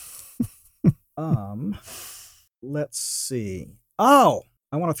 Let's see. Oh,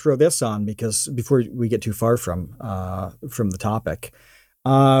 I want to throw this on because before we get too far from the topic,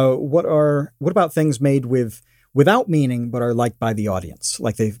 what about things made without meaning but are liked by the audience,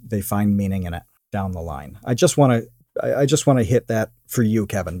 like they find meaning in it down the line? I just want to hit that for you,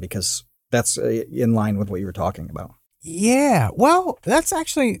 Kevin, because that's in line with what you were talking about. Yeah, well, that's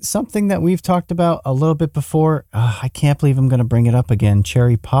actually something that we've talked about a little bit before. I can't believe I'm going to bring it up again.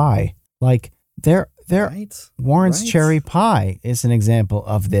 Cherry pie, like Warren's cherry pie is an example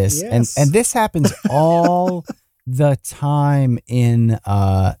of this, yes. and this happens all the time in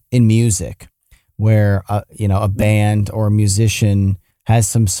music, where a band or a musician has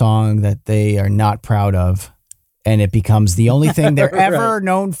some song that they are not proud of, and it becomes the only thing they're ever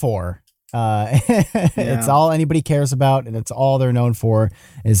known for. It's all anybody cares about, and it's all they're known for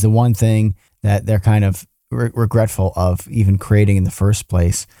is the one thing that they're kind of regretful of even creating in the first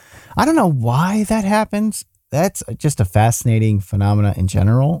place. I don't know why that happens. That's just a fascinating phenomena in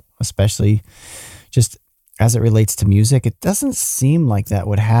general, especially just as it relates to music. It doesn't seem like that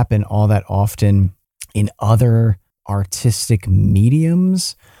would happen all that often in other artistic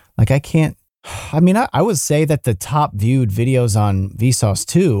mediums. Like I would say that the top viewed videos on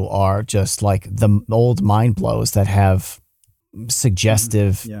Vsauce2 are just like the old mind blows that have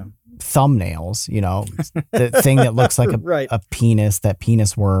suggestive thumbnails, the thing that looks like a penis, that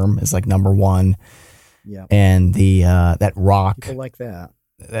penis worm is like number one. Yeah. And the that rock, people like that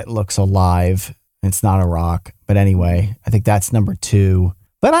looks alive. It's not a rock. But anyway, I think that's number two.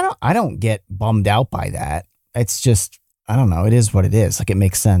 But I don't get bummed out by that. It's just, I don't know. It is what it is. Like, it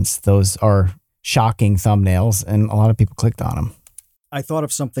makes sense. Those are shocking thumbnails, and a lot of people clicked on them. I thought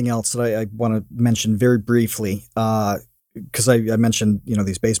of something else that I want to mention very briefly, because I mentioned,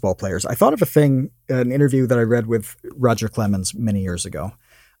 these baseball players. I thought of an interview that I read with Roger Clemens many years ago,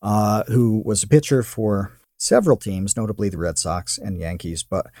 who was a pitcher for several teams, notably the Red Sox and Yankees.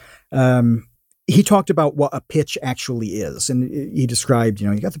 But he talked about what a pitch actually is. And he described,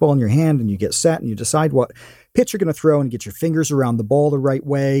 you got the ball in your hand and you get set and you decide what pitch you're going to throw and get your fingers around the ball the right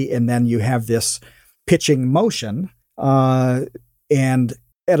way. And then you have this pitching motion. And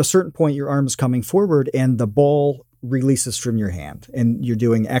at a certain point, your arm is coming forward and the ball releases from your hand. And you're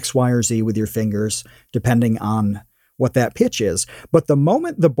doing X, Y, or Z with your fingers, depending on what that pitch is. But the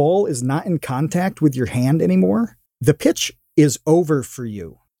moment the ball is not in contact with your hand anymore, the pitch is over for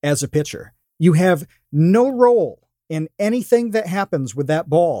you as a pitcher. You have no role in anything that happens with that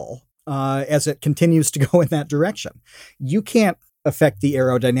ball as it continues to go in that direction. You can't affect the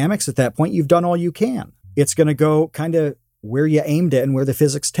aerodynamics at that point. You've done all you can. It's going to go kind of where you aimed it and where the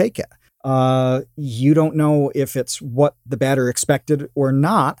physics take it. You don't know if it's what the batter expected or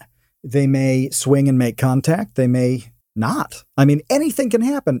not. They may swing and make contact. They may not. I mean, anything can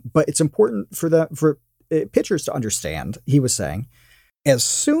happen, but it's important for pitchers to understand, he was saying, as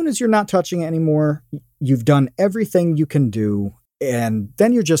soon as you're not touching it anymore, you've done everything you can do, and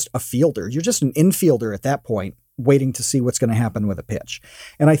then you're just a fielder. You're just an infielder at that point, waiting to see what's going to happen with a pitch.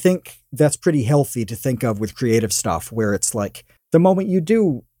 And I think that's pretty healthy to think of with creative stuff, where it's like the moment you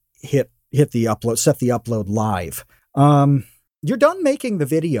do hit the upload, set the upload live, you're done making the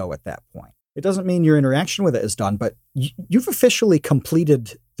video at that point. It doesn't mean your interaction with it is done, but you've officially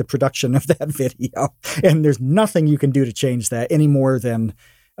completed the production of that video, and there's nothing you can do to change that any more than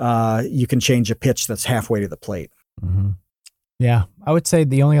you can change a pitch that's halfway to the plate. Mm-hmm. Yeah, I would say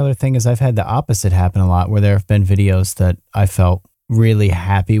the only other thing is I've had the opposite happen a lot, where there have been videos that I felt really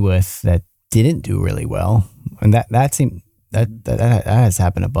happy with that didn't do really well, and that has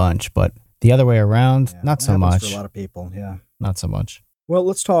happened a bunch. But the other way around, not so much. For a lot of people, yeah, not so much. Well,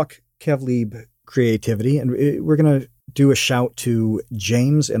 let's talk Kevlieb creativity, and we're going to do a shout to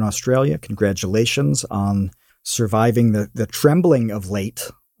James in Australia. Congratulations on surviving the trembling of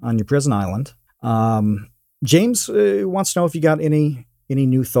late on your prison island. James wants to know if you got any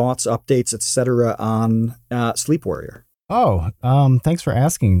new thoughts, updates, etc. on Sleep Warrior. Oh, thanks for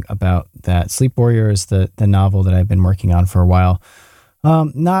asking about that. Sleep Warrior is the novel that I've been working on for a while.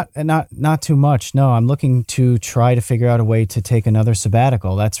 Not too much. No, I'm looking to try to figure out a way to take another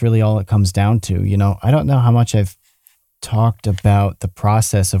sabbatical. That's really all it comes down to. You know, I don't know how much I've talked about the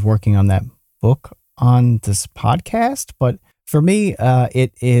process of working on that book on this podcast, but for me,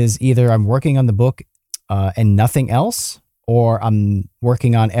 it is either I'm working on the book and nothing else, or I'm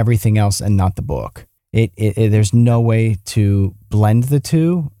working on everything else and not the book. There's no way to blend the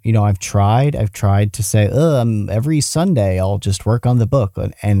two. You know, I've tried to say, every Sunday I'll just work on the book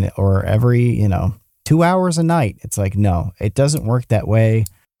or every, 2 hours a night. It's like, no, it doesn't work that way.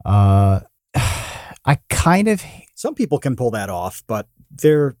 I kind of, some people can pull that off, but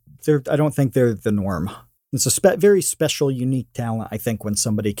I don't think they're the norm. It's a very special, unique talent, I think, when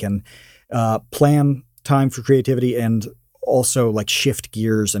somebody can plan time for creativity and also like shift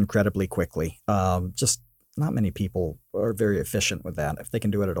gears incredibly quickly. Just not many people are very efficient with that, if they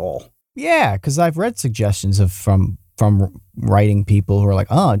can do it at all. Yeah, because I've read suggestions from writing people who are like,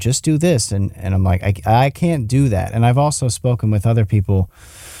 oh, just do this. And I'm like, I can't do that. And I've also spoken with other people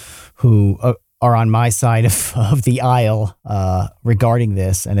who are on my side of the aisle regarding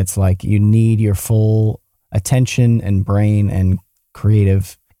this. And it's like, you need your full attention and brain and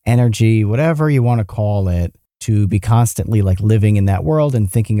creative energy, whatever you want to call it, to be constantly like living in that world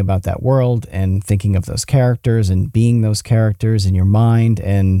and thinking about that world and thinking of those characters and being those characters in your mind.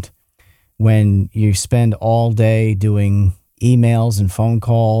 And when you spend all day doing emails and phone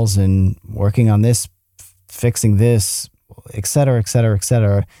calls and working on this, fixing this, et cetera, et cetera, et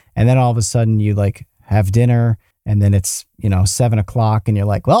cetera, and then all of a sudden you like have dinner and then it's, 7:00 and you're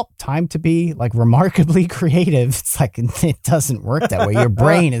like, well, time to be like remarkably creative. It's like, it doesn't work that way. Your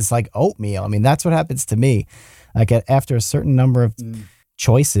brain is like oatmeal. I mean, that's what happens to me. Like after a certain number of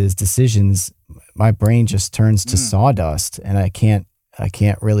decisions, my brain just turns to sawdust and I can't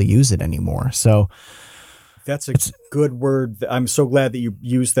really use it anymore. So that's a good word. I'm so glad that you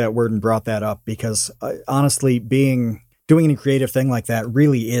used that word and brought that up, because honestly, doing any creative thing like that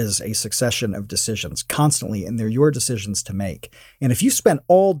really is a succession of decisions constantly, and they're your decisions to make. And if you spend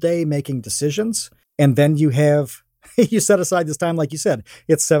all day making decisions and then you set aside this time, like you said,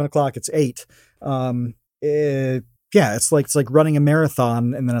 it's 7:00, it's 8. It's like running a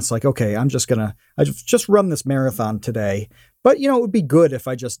marathon, and then it's like, okay, I just run this marathon today. But, it would be good if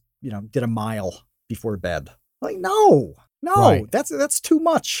I just, did a mile before bed. Like, no, right. That's too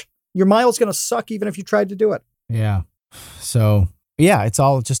much. Your mile's going to suck even if you tried to do it. Yeah. So yeah, it's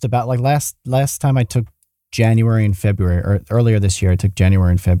all just about like last time I took January and February, or earlier this year, I took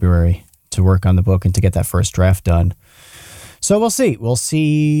January and February to work on the book and to get that first draft done. So we'll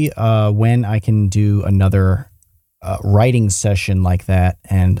see when I can do another writing session like that.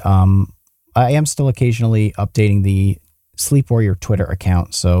 And I am still occasionally updating the Sleep Warrior Twitter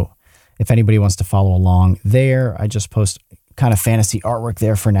account. So if anybody wants to follow along there, I just post kind of fantasy artwork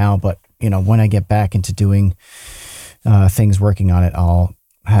there for now. But, when I get back into doing things working on it, I'll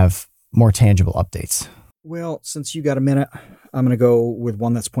have more tangible updates. Well, since you got a minute, I'm going to go with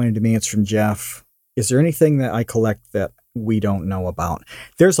one that's pointed to me. It's from Jeff. Is there anything that I collect that we don't know about?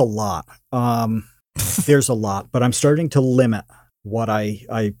 There's a lot. But I'm starting to limit what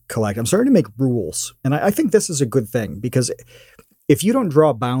I collect. I'm starting to make rules. And I think this is a good thing, because if you don't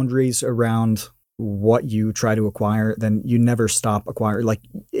draw boundaries around what you try to acquire, then you never stop acquiring. Like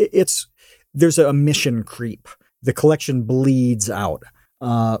there's a mission creep. The collection bleeds out.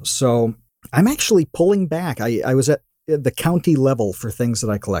 So I'm actually pulling back. I was at the county level for things that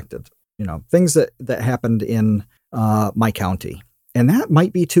I collected, things that happened in my county. And that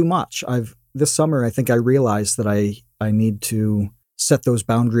might be too much. This summer, I think I realized that I need to set those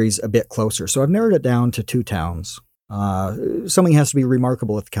boundaries a bit closer. So I've narrowed it down to 2 towns. Something has to be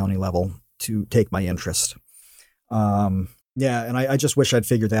remarkable at the county level to take my interest. Yeah, and I just wish I'd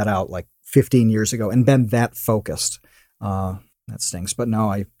figured that out like 15 years ago and been that focused. That stinks. But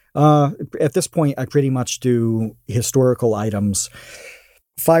no, At this point, I pretty much do historical items,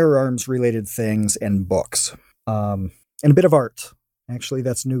 firearms-related things, and books, and a bit of art. Actually,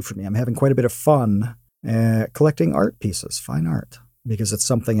 that's new for me. I'm having quite a bit of fun collecting art pieces, fine art, because it's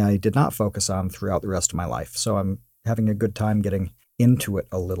something I did not focus on throughout the rest of my life. So I'm having a good time getting into it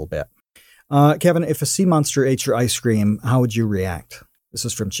a little bit. Kevin, if a sea monster ate your ice cream, how would you react? This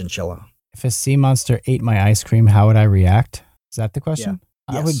is from Chinchilla. If a sea monster ate my ice cream, how would I react? Is that the question?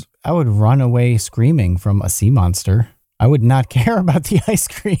 Yeah. Yes. I would run away screaming from a sea monster. I would not care about the ice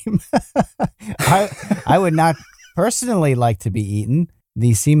cream. I would not personally like to be eaten.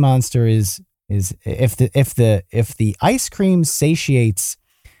 The sea monster is if the ice cream satiates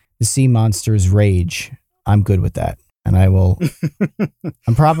the sea monster's rage, I'm good with that. And I will.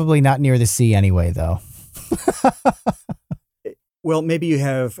 I'm probably not near the sea anyway, though. Well, maybe you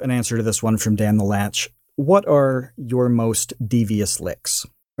have an answer to this one from Dan the Latch. What are your most devious licks?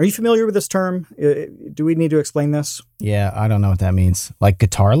 Are you familiar with this term? Do we need to explain this? Yeah, I don't know what that means. Like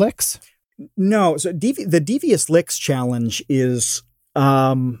guitar licks? No. So the devious licks challenge is,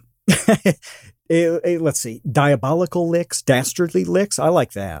 let's see, diabolical licks, dastardly licks. I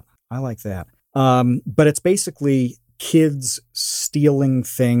like that. But it's basically kids stealing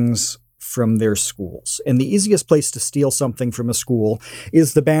things from their schools. And the easiest place to steal something from a school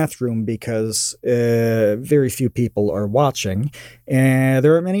is the bathroom because very few people are watching. And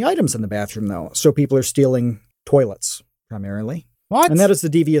there are many items in the bathroom, though. So people are stealing toilets, primarily. What? And that is the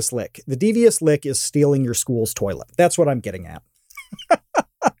devious lick. The devious lick is stealing your school's toilet. That's what I'm getting at.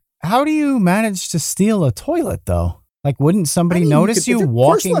 How do you manage to steal a toilet, though? Like, wouldn't somebody notice you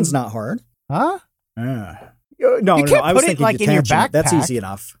walking? Porcelain's not hard. Huh? No, put I was it, thinking like, in your detaching it. That's backpack. easy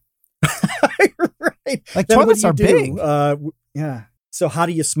enough. Right. Like, then toilets are what do you big. do? Yeah. So how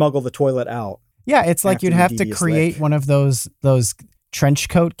do you smuggle the toilet out? Yeah, it's like after you'd the have to devious create lick? one of those trench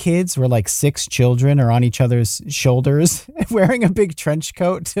coat kids where like 6 children are on each other's shoulders wearing a big trench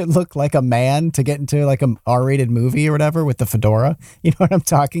coat to look like a man to get into like a R-rated movie or whatever with the fedora. You know what I'm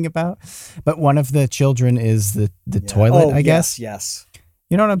talking about? But one of the children is the toilet, I guess. Yes.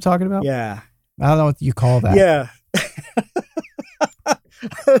 You know what I'm talking about? Yeah. I don't know what you call that. Yeah.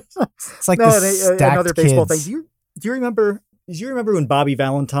 It's like stacked another baseball kids. thing. Do you remember when Bobby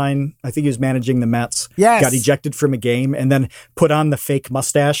Valentine, I think he was managing the Mets, Yes. got ejected from a game and then put on the fake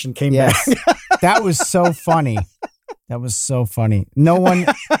mustache and came back? That was so funny. No one,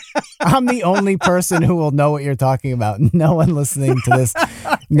 I'm the only person who will know what you're talking about. No one listening to this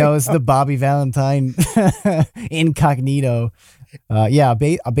knows the Bobby Valentine incognito.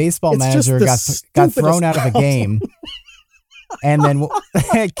 A baseball manager got thrown out of a game. And then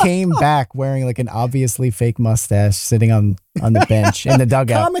came back wearing like an obviously fake mustache sitting on the bench in the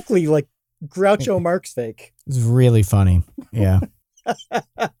dugout. Comically, like Groucho Marx fake. It was really funny. Yeah.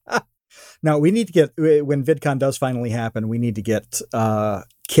 Now, we need to get, when VidCon does finally happen, we need to get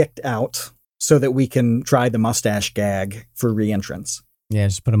kicked out so that we can try the mustache gag for re-entrance. Yeah,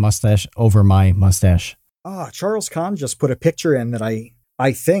 just put a mustache over my mustache. Charles Kahn just put a picture in that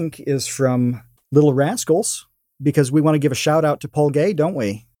I think is from Little Rascals. Because we want to give a shout out to Paul Gay, don't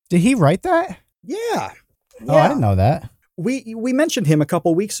we? Did he write that? Yeah. Oh, I didn't know that. We mentioned him a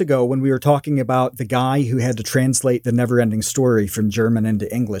couple weeks ago when we were talking about the guy who had to translate the Neverending Story from German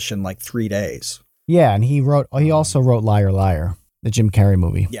into English in like 3 days. Yeah, and he also wrote Liar Liar, the Jim Carrey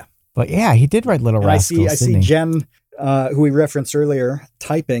movie. Yeah. But yeah, he did write Little And Rascals. I see Jen, who we referenced earlier,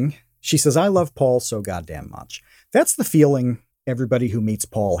 typing. She says, I love Paul so goddamn much. That's the feeling everybody who meets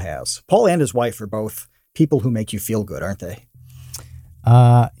Paul has. Paul and his wife are both people who make you feel good, aren't they?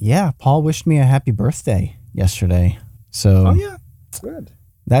 Yeah. Paul wished me a happy birthday yesterday. So oh yeah, good.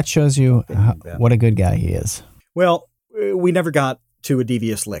 That shows you what a good guy he is. Well, we never got to a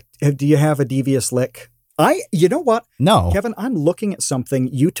devious lick. Do you have a devious lick? You know what? No. Kevin, I'm looking at something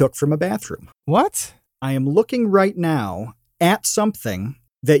you took from a bathroom. What? I am looking right now at something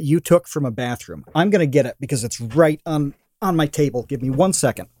that you took from a bathroom. I'm going to get it because it's right on my table. Give me 1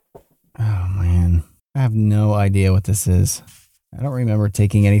 second. Oh, man. I have no idea what this is. I don't remember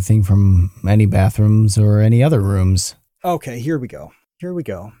taking anything from any bathrooms or any other rooms. Okay, here we go.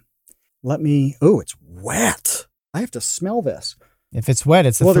 Oh, it's wet. I have to smell this. If it's wet,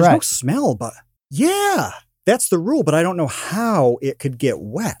 it's a threat. Well, there's no smell, but yeah, that's the rule, but I don't know how it could get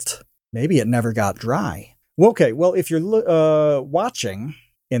wet. Maybe it never got dry. Well, okay, well, if you're watching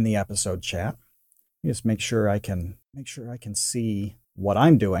in the episode chat, just make sure I can see what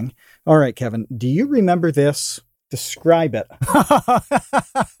I'm doing. All right, Kevin, do you remember this? Describe it.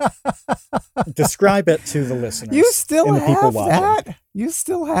 Describe it to the listeners. You still and the people have watching. that? You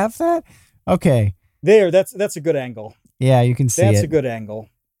still have that? Okay. There, that's a good angle. Yeah, you can see That's it. a good angle.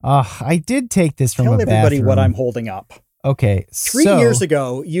 I did take this from Tell a bathroom. everybody what I'm holding up. Okay. 3 years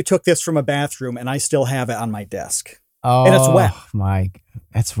ago, you took this from a bathroom, and I still have it on my desk. And it's wet.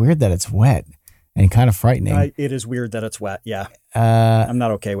 That's weird that it's wet and kind of frightening. It is weird that it's wet. Yeah. I'm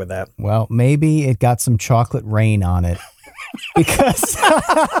not okay with that. Well, maybe it got some chocolate rain on it.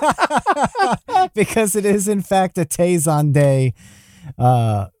 because it is in fact a Tay-Zon-Day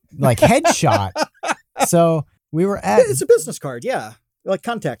headshot. So we were at it's a business card, yeah. Like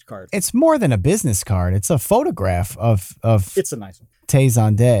contact card. It's more than a business card. It's a photograph of it's a nice one.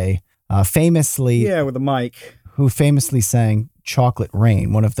 Tay-Zon-Day, famously with a mic. Who famously sang Chocolate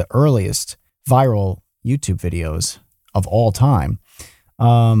Rain, one of the earliest viral YouTube videos of all time.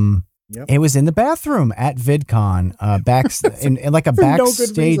 It was in the bathroom at VidCon, in like a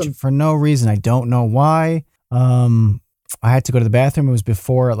backstage for no reason. I don't know why. I had to go to the bathroom. It was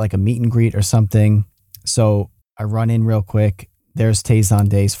before like a meet and greet or something. So I run in real quick. There's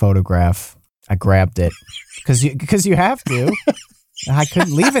Tay-Zon-Day's photograph. I grabbed it because you have to. I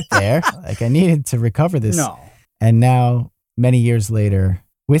couldn't leave it there. Like I needed to recover this. No. And now, many years later,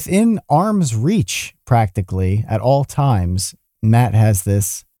 within arm's reach, practically at all times, Matt has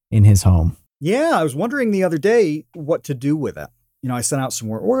this in his home. Yeah, I was wondering the other day what to do with it. I sent out some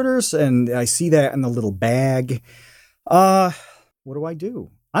more orders and I see that in the little bag. What do I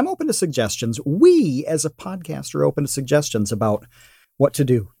do? I'm open to suggestions. We, as a podcast, are open to suggestions about what to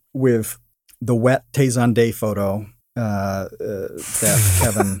do with the wet Tay-Zon-Day photo that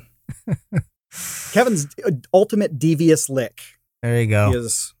Kevin's ultimate devious lick. There you go.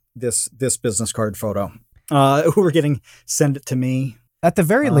 Is this business card photo. Who are getting send it to me. At the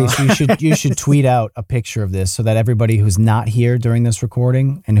very least, you should tweet out a picture of this so that everybody who's not here during this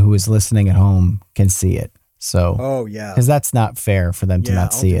recording and who is listening at home can see it. So, because that's not fair for them to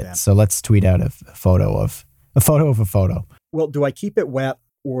not see it. So let's tweet out a photo of a photo. Well, do I keep it wet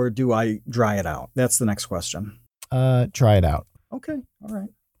or do I dry it out? That's the next question. Try it out. Okay, all right.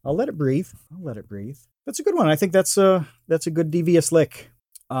 I'll let it breathe. That's a good one. I think that's a good devious lick.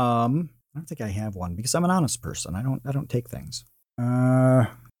 I don't think I have one because I'm an honest person. I don't take things.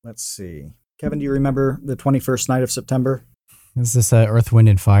 Let's see. Kevin, do you remember the 21st night of September? Is this a Earth, Wind,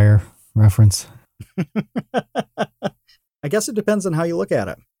 and Fire reference? I guess it depends on how you look at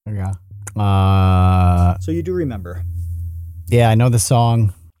it. Yeah. So you do remember? Yeah, I know the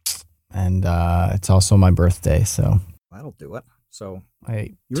song, and it's also my birthday, so that'll do it. So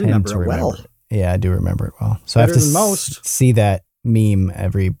you remember it well. Yeah, I do remember it well. So better I have to than most. See that meme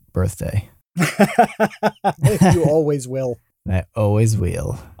every birthday. You always will. I always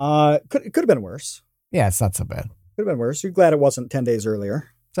will. Could have been worse. Yeah, it's not so bad. Could have been worse. You're glad it wasn't 10 days earlier.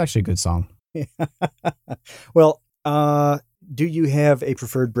 It's actually a good song. Well, do you have a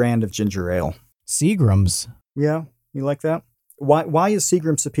preferred brand of ginger ale? Seagram's. Yeah, you like that? Why is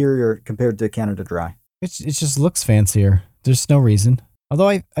Seagram superior compared to Canada Dry? It just looks fancier. There's no reason. Although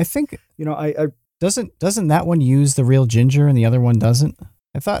I think I doesn't that one use the real ginger and the other one doesn't?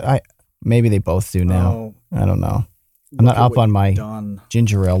 I thought maybe they both do now. I don't know. I'm not up on my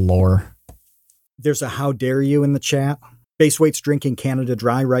ginger ale lore. There's a how dare you in the chat. Base Weight's drinking Canada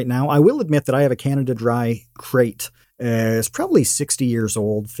Dry right now. I will admit that I have a Canada Dry crate. It's probably 60 years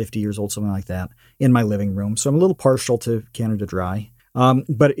old, 50 years old, something like that, in my living room. So I'm a little partial to Canada Dry.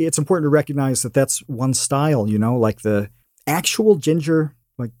 But it's important to recognize that that's one style, like the actual ginger,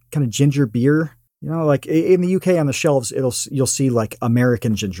 like kind of ginger beer. Like in the UK on the shelves, you'll see like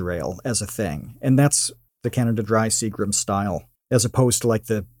American ginger ale as a thing. And that's the Canada Dry Seagram style, as opposed to like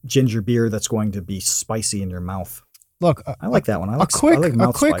the ginger beer that's going to be spicy in your mouth. Look, I like that one. I like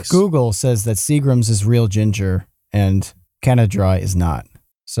a quick Google says that Seagram's is real ginger and Canada Dry is not.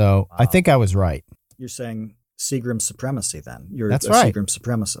 So I think I was right. You're saying Seagram supremacy then. That's right. Seagram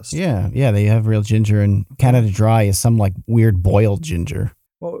supremacist. Yeah, they have real ginger, and Canada Dry is some like weird boiled ginger.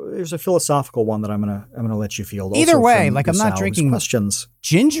 Well, there's a philosophical one that I'm gonna let you field. Either way, like Vsauce, I'm not drinking questions.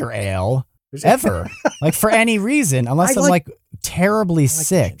 Ginger ale ever, like for any reason, unless I'm like terribly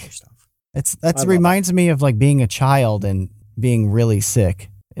sick. That reminds me of like being a child and being really sick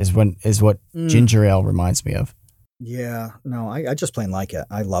is what ginger ale reminds me of. Yeah, no, I just plain like it.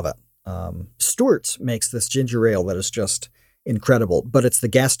 I love it. Stewart's makes this ginger ale that is just incredible, but it's the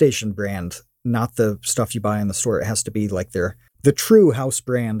gas station brand, not the stuff you buy in the store. It has to be like the true house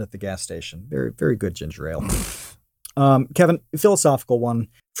brand at the gas station. Very, very good ginger ale. Kevin, philosophical one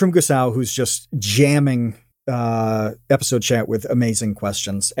from Vsauce2, who's just jamming episode chat with amazing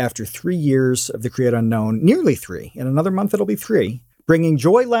questions. After 3 years of the Create Unknown, nearly 3, in another month it'll be 3, bringing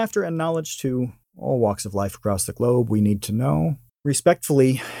joy, laughter, and knowledge to all walks of life across the globe, we need to know.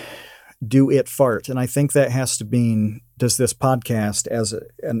 Respectfully, do it fart. And I think that has to mean does this podcast as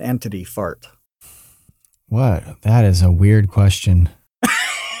an entity fart? What? That is a weird question.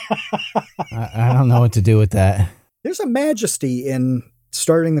 I don't know what to do with that. There's a majesty in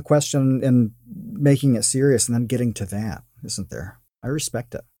starting the question and making it serious and then getting to that, isn't there? I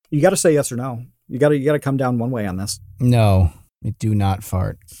respect it. You got to say yes or no. You got to come down one way on this. No, I do not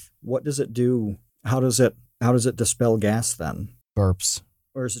fart. What does it do? How does it dispel gas then? Burps.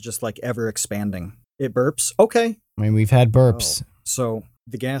 Or is it just like ever expanding? It burps? Okay. I mean, we've had burps. Oh, so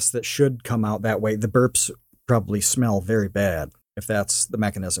the gas that should come out that way, the burps probably smell very bad if that's the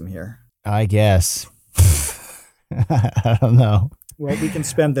mechanism here. I guess. I don't know. Well, we can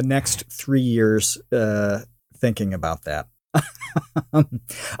spend the next 3 years thinking about that.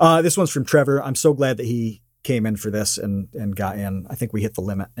 This one's from Trevor. I'm so glad that he came in for this and got in. I think we hit the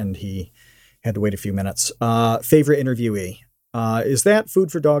limit and he had to wait a few minutes. Favorite interviewee. Is that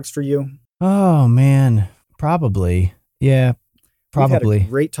Food for Dogs for you? Oh, man. Probably. Yeah, probably. We've had a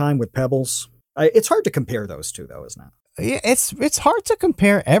great time with Pebbles. It's hard to compare those two, though, isn't it? Yeah, it's hard to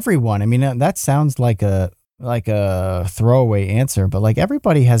compare everyone. I mean, that sounds like a throwaway answer, but like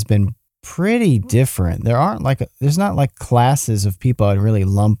everybody has been pretty different. There's not like classes of people I'd really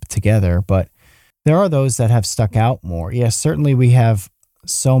lump together, but there are those that have stuck out more. Yes, certainly we have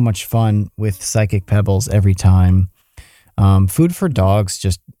so much fun with Psychic Pebbles every time. Food for Dogs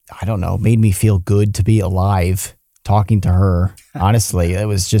just, I don't know, made me feel good to be alive talking to her. Honestly, it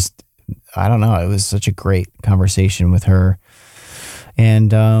was just, I don't know. It was such a great conversation with her.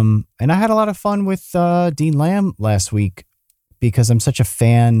 And I had a lot of fun with Dean Lamb last week because I'm such a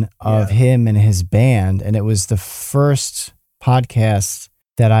fan of him and his band. And it was the first podcast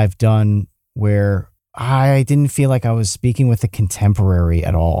that I've done where I didn't feel like I was speaking with a contemporary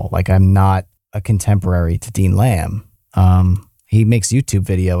at all. Like I'm not a contemporary to Dean Lamb. He makes YouTube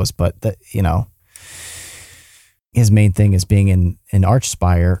videos, but his main thing is being in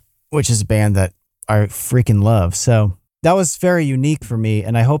Archspire, which is a band that I freaking love. So that was very unique for me,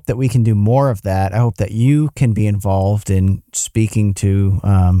 and I hope that we can do more of that. I hope that you can be involved in speaking to,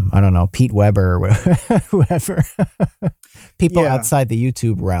 I don't know, Pete Weber or whoever, people outside the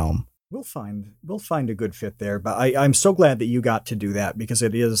YouTube realm. We'll find a good fit there, but I'm so glad that you got to do that because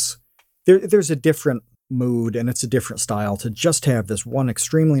it is there's a different mood and it's a different style to just have this one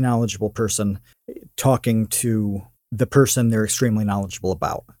extremely knowledgeable person talking to the person they're extremely knowledgeable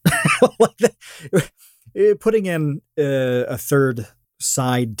about. Putting in a third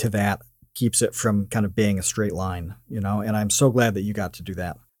side to that keeps it from kind of being a straight line, and I'm so glad that you got to do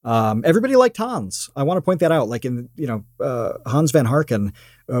that. Everybody liked Hans. I want to point that out. Like Hans Van Harken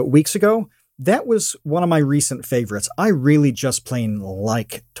weeks ago, that was one of my recent favorites. I really just plain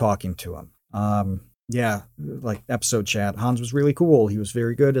like talking to him. Like episode chat. Hans was really cool. He was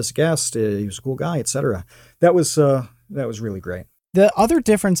very good as a guest. He was a cool guy, etc. That was really great. The other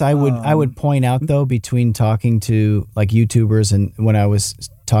difference I would point out though between talking to like YouTubers and when I was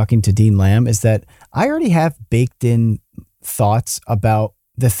talking to Dean Lamb is that I already have baked in thoughts about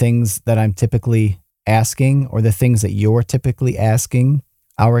the things that I'm typically asking or the things that you're typically asking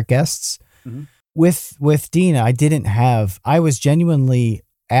our guests. Mm-hmm. With Dean, I was genuinely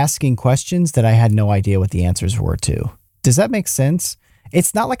asking questions that I had no idea what the answers were to. Does that make sense?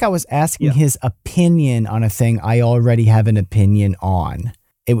 It's not like I was asking his opinion on a thing I already have an opinion on.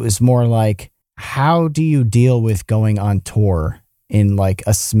 It was more like, how do you deal with going on tour in like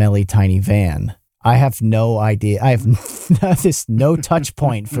a smelly tiny van? I have no idea. I have this no touch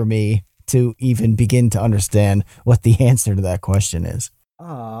point for me to even begin to understand what the answer to that question is.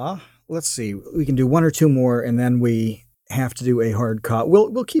 Let's see. We can do one or two more and then we have to do a hard cut.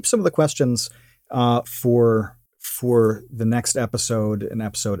 We'll keep some of the questions for the next episode, an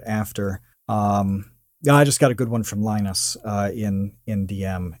episode after. I just got a good one from Linus in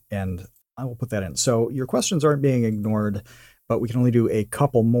DM, and I will put that in. So your questions aren't being ignored, but we can only do a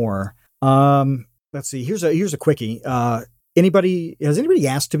couple more. Let's see. Here's a quickie. Has anybody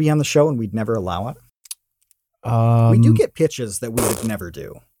asked to be on the show and we'd never allow it? We do get pitches that we would never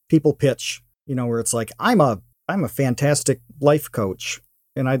do. People pitch, where it's like, I'm a fantastic life coach,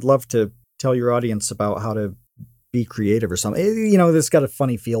 and I'd love to tell your audience about how to be creative or something. This got a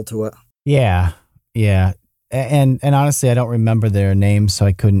funny feel to it. Yeah. And honestly, I don't remember their names, so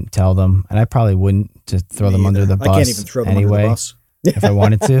I couldn't tell them, and I probably wouldn't to throw them under the bus. I can't even throw them under the bus if I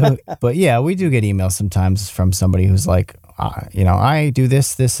wanted to. But yeah, we do get emails sometimes from somebody who's like, I do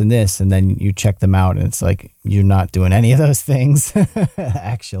this, this, and this, and then you check them out, and it's like you're not doing any of those things,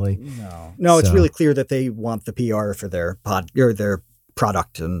 actually. No, it's really clear that they want the PR for their their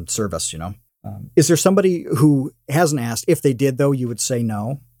product and service. Is there somebody who hasn't asked? If they did, though, you would say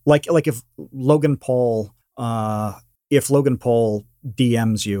no. Like if Logan Paul if Logan Paul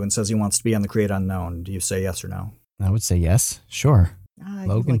DMs you and says he wants to be on the Create Unknown, do you say yes or no? I would say yes. Sure. You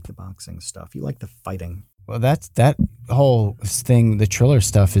like the boxing stuff. You like the fighting. Well, that whole thing, the Triller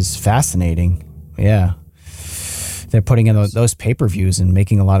stuff is fascinating. Yeah. They're putting in those pay-per-views and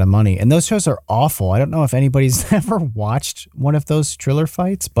making a lot of money. And those shows are awful. I don't know if anybody's ever watched one of those Triller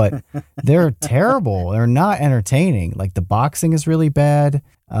fights, but they're terrible. They're not entertaining. Like, the boxing is really bad.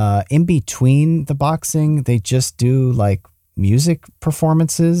 In between the boxing, they just do like music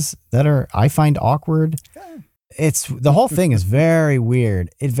performances that I find awkward. The whole thing is very weird.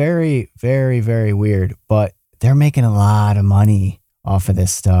 It's very, very, very weird, but they're making a lot of money off of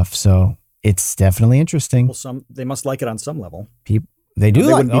this stuff. So it's definitely interesting. Well, they must like it on some level. They do.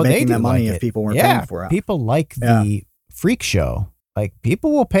 They like, wouldn't be making they that do money like if it. people weren't paying for it. People like the freak show. Like,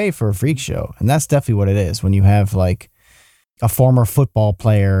 people will pay for a freak show, and that's definitely what it is. When you have like a former football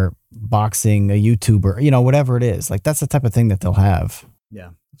player boxing, a YouTuber, whatever it is, like, that's the type of thing that they'll have. Yeah,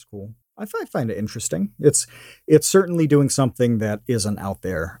 that's cool. I find it interesting. It's certainly doing something that isn't out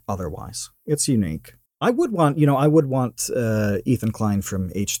there otherwise. It's unique. I would want Ethan Klein from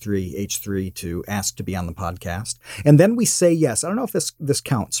H3 to ask to be on the podcast. And then we say yes. I don't know if this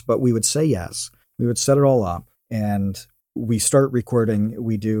counts, but we would say yes. We would set it all up and we start recording.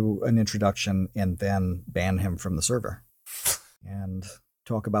 We do an introduction and then ban him from the server and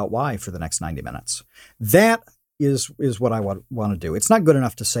talk about why for the next 90 minutes. That is what I want to do. It's not good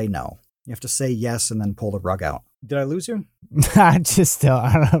enough to say no. You have to say yes and then pull the rug out. Did I lose you? I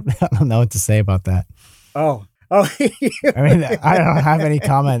don't know what to say about that. Oh. I mean, I don't have any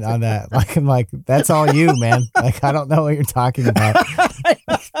comment on that. Like, I'm like, that's all you, man. Like, I don't know what you're talking about.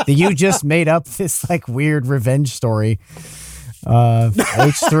 You just made up this like weird revenge story of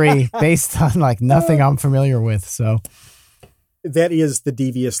H3 based on like nothing I'm familiar with. So that is the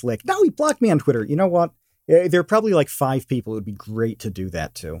devious lick. No, he blocked me on Twitter. You know what? There are probably like 5 people it would be great to do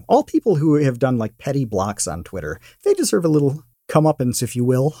that to. All people who have done like petty blocks on Twitter. They deserve a little comeuppance, if you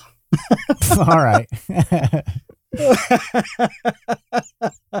will. All right.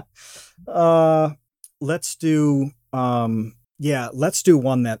 Let's do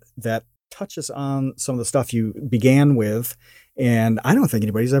one that touches on some of the stuff you began with, and I don't think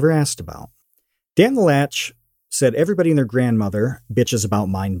anybody's ever asked about. Dan the Latch said everybody and their grandmother bitches about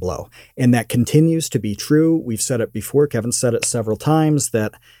Mind Blow. And that continues to be true. We've said it before. Kevin said it several times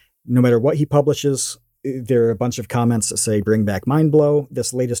that no matter what he publishes, there are a bunch of comments that say, bring back Mind Blow.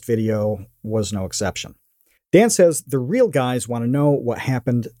 This latest video was no exception. Dan says the real guys want to know what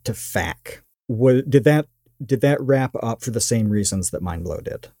happened to FAC. Did that wrap up for the same reasons that Mind Blow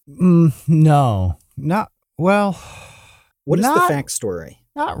did? No, not well. What is the FAC story?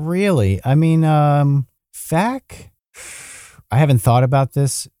 Not really. I mean, FAC, I haven't thought about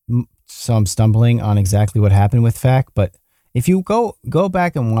this, so I'm stumbling on exactly what happened with FAC. But if you go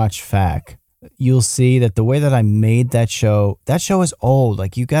back and watch FAC, you'll see that the way that I made that show is old.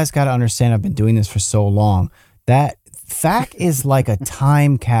 Like, you guys got to understand, I've been doing this for so long. That FAC is like a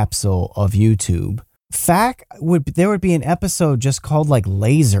time capsule of YouTube. There would be an episode just called like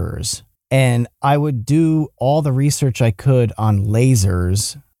lasers, and I would do all the research I could on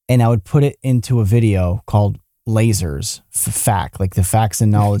lasers, and I would put it into a video called Lasers, FAC, like the facts and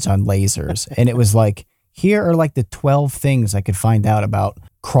knowledge on lasers. And it was like, here are like the 12 things I could find out about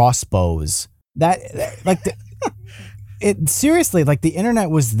crossbows. Seriously, like, the internet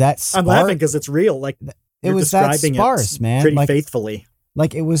was that sparse. I'm laughing because it's real. Like, it was that sparse, man. Pretty faithfully.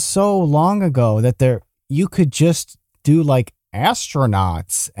 Like, it was so long ago that you could just do like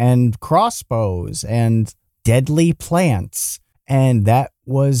astronauts and crossbows and deadly plants. And that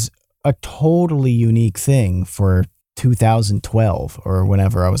was a totally unique thing for 2012 or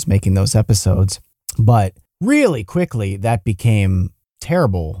whenever I was making those episodes. But really quickly, that became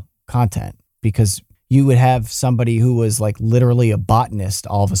terrible content because you would have somebody who was like literally a botanist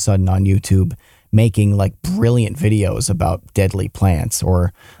all of a sudden on YouTube making like brilliant videos about deadly plants,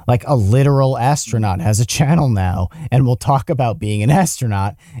 or like a literal astronaut has a channel now and will talk about being an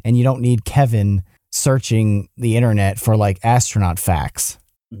astronaut, and you don't need Kevin searching the internet for like astronaut facts.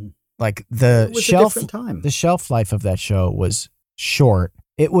 Mm-hmm. Like, the shelf life of that show was short.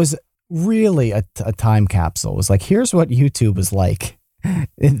 It was really a time capsule. It was like, here's what YouTube was like,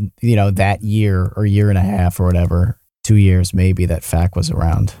 that year or year and a half or whatever, 2 years maybe that FAC was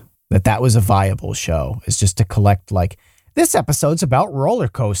around. That was a viable show, is just to collect like, this episode's about roller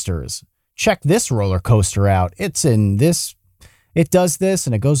coasters. Check this roller coaster out. It's in this. It does this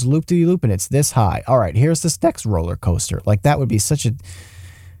and it goes loop-de-loop and it's this high. All right, here's this next roller coaster. Like, that would be such a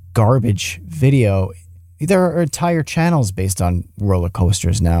garbage video. There are entire channels based on roller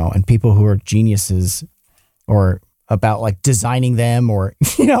coasters now, and people who are geniuses or about like designing them or,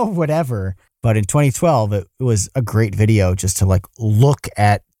 whatever. But in 2012, it was a great video just to like look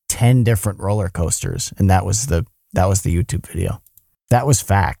at 10 different roller coasters. And that was the YouTube video. That was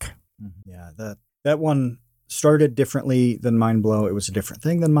FAQ. Yeah, that one started differently than Mind Blow. It was a different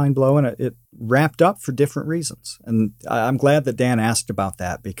thing than Mind Blow, and it wrapped up for different reasons. And I'm glad that Dan asked about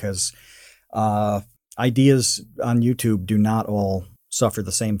that, because ideas on YouTube do not all suffer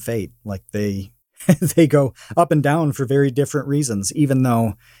the same fate. Like they go up and down for very different reasons, even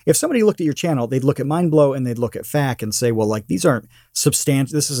though if somebody looked at your channel, they'd look at Mind Blow and they'd look at FAQ and say, well, like this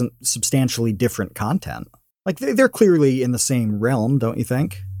isn't substantially different content. Like they're clearly in the same realm, don't you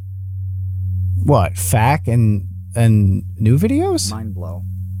think? What, FAQ and new videos? Mind Blow.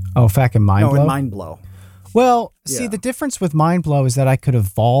 Oh, FAQ and Mind Blow? No, and Mind Blow. Well, see, the difference with Mind Blow is that I could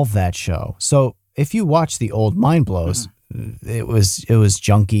evolve that show. So if you watch the old Mind Blows, it was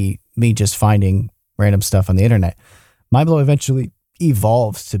junky, me just finding random stuff on the internet. Mind Blow eventually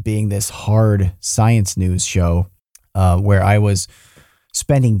evolved to being this hard science news show where I was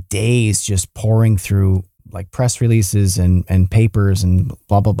spending days just pouring through like press releases and papers and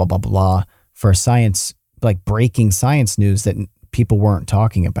blah, blah, blah, blah, blah for science, like breaking science news that people weren't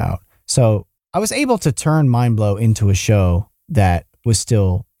talking about. So I was able to turn Mind Blow into a show that was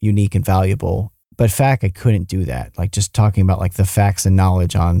still unique and valuable. But FAQ, I couldn't do that. Like just talking about like the facts and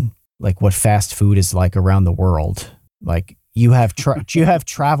knowledge on like what fast food is like around the world. Like you have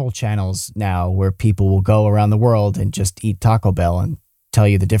travel channels now where people will go around the world and just eat Taco Bell and tell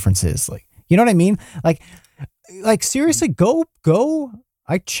you the differences. Like, you know what I mean? Like seriously, go.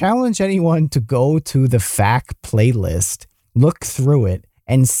 I challenge anyone to go to the FAQ playlist, look through it,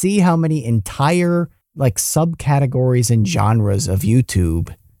 and see how many entire like subcategories and genres of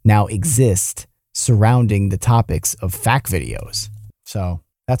YouTube now exist surrounding the topics of FAQ videos. So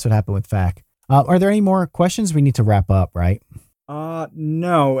that's what happened with FAQ. Are there any more questions? We need to wrap up, right?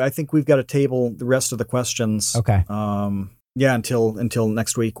 No, I think we've got to table the rest of the questions. Okay. Yeah, until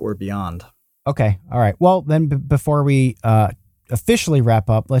next week or beyond. Okay. All right. Well, then before we officially wrap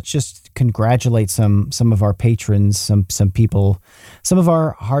up, let's just congratulate some of our patrons, some people, some of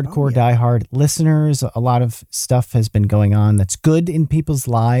our hardcore diehard listeners. A lot of stuff has been going on that's good in people's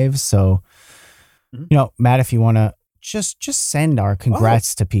lives. So, Matt, if you want to just send our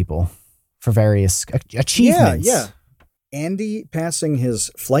congrats to people for various achievements. Yeah. Andy passing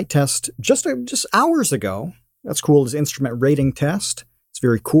his flight test just hours ago. That's cool. His instrument rating test. It's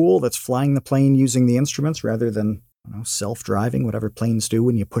very cool. That's flying the plane using the instruments rather than self-driving, whatever planes do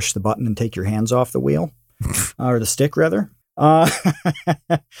when you push the button and take your hands off the wheel, or the stick rather.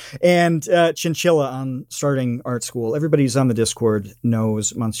 And Chinchilla on starting art school. Everybody who's on the Discord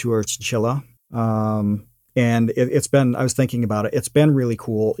knows Monsieur Chinchilla. And I was thinking about it. It's been really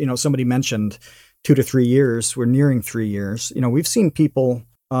cool. Somebody mentioned 2 to 3 years. We're nearing 3 years. We've seen people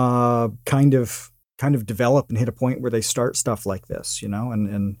kind of develop and hit a point where they start stuff like this,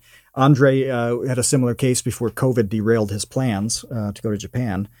 and Andre had a similar case before COVID derailed his plans to go to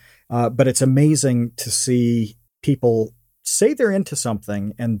Japan. But it's amazing to see people say they're into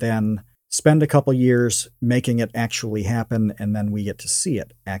something and then spend a couple years making it actually happen. And then we get to see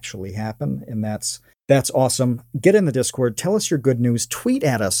it actually happen. And that's awesome. Get in the Discord. Tell us your good news. Tweet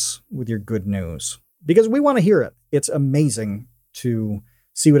at us with your good news because we want to hear it. It's amazing to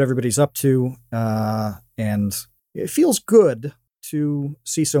see what everybody's up to. And it feels good to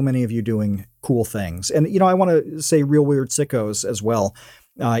see so many of you doing cool things. And, I want to say Real Weird Sickos as well.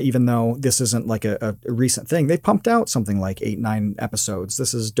 Even though this isn't like a recent thing, they pumped out something like 8-9 episodes.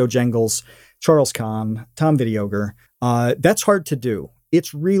 This is Dojangles, Charles Kahn, Tom Videogre. That's hard to do.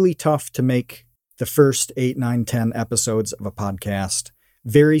 It's really tough to make the first 8, 9, 10 episodes of a podcast.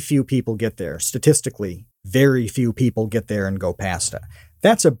 Very few people get there. Statistically, very few people get there and go past it.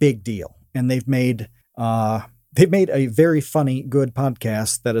 That's a big deal. And they've made a very funny, good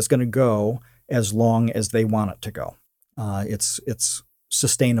podcast that is going to go as long as they want it to go. It's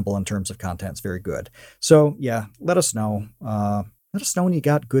sustainable in terms of content. It's very good. So yeah, let us know. Let us know when you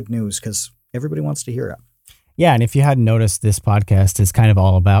got good news because everybody wants to hear it. Yeah. And if you hadn't noticed, this podcast is kind of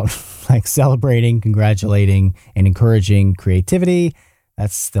all about like celebrating, congratulating, and encouraging creativity.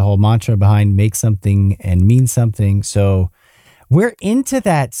 That's the whole mantra behind make something and mean something. So we're into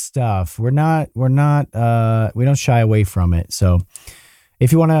that stuff. We don't shy away from it. So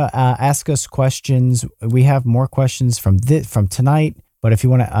if you want to ask us questions, we have more questions from tonight. But if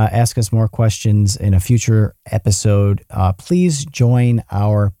you want to ask us more questions in a future episode, please join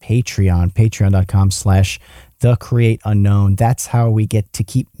our Patreon, patreon.com/thecreateunknown. That's how we get to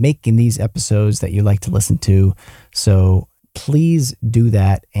keep making these episodes that you like to listen to. So please do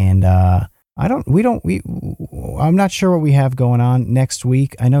that. And I'm not sure what we have going on next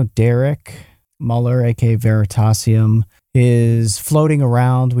week. I know Derek Muller, aka Veritasium, is floating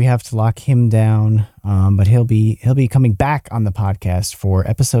around. We have to lock him down, but he'll be coming back on the podcast for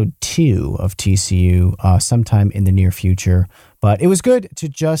episode 2 of TCU sometime in the near future. But it was good to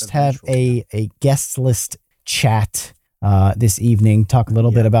just have a guest list chat this evening. Talk a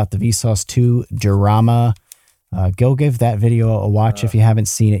little bit about the Vsauce2 drama. Go give that video a watch if you haven't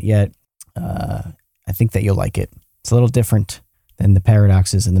seen it yet. I think that you'll like it. It's a little different than the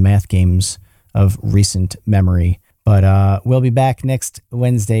paradoxes and the math games of recent memory. But we'll be back next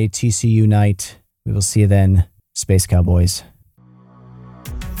Wednesday, TCU night. We will see you then, Space Cowboys.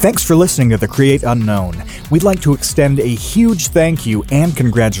 Thanks for listening to The Create Unknown. We'd like to extend a huge thank you and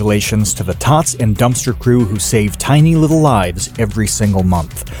congratulations to the Tots and Dumpster crew who save tiny little lives every single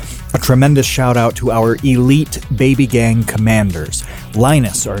month. A tremendous shout out to our elite baby gang commanders.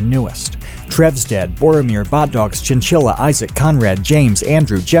 Linus, our newest. Trev's Dead, Boromir, Bot Dogs, Chinchilla, Isaac, Conrad, James,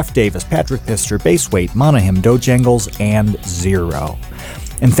 Andrew, Jeff Davis, Patrick Pister, Baseweight, Monahim, Dojangles, and Zero.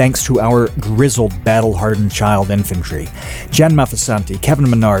 And thanks to our grizzled, battle-hardened child infantry. Jen Mafasanti, Kevin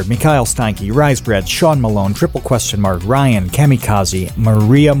Menard, Mikhail Steinke, Risebread, Sean Malone, Triple Question Mark, Ryan, Kamikaze,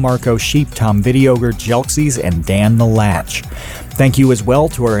 Maria Marco, Sheep, Tom Videogre, Jelksies, and Dan the Latch. Thank you as well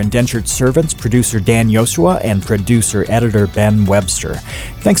to our indentured servants, producer Dan Yosua and producer-editor Ben Webster.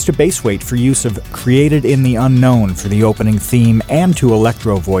 Thanks to Baseweight for use of Created in the Unknown for the opening theme, and to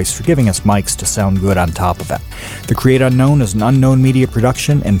Electro Voice for giving us mics to sound good on top of it. The Create Unknown is an Unknown Media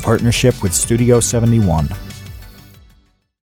production in partnership with Studio 71.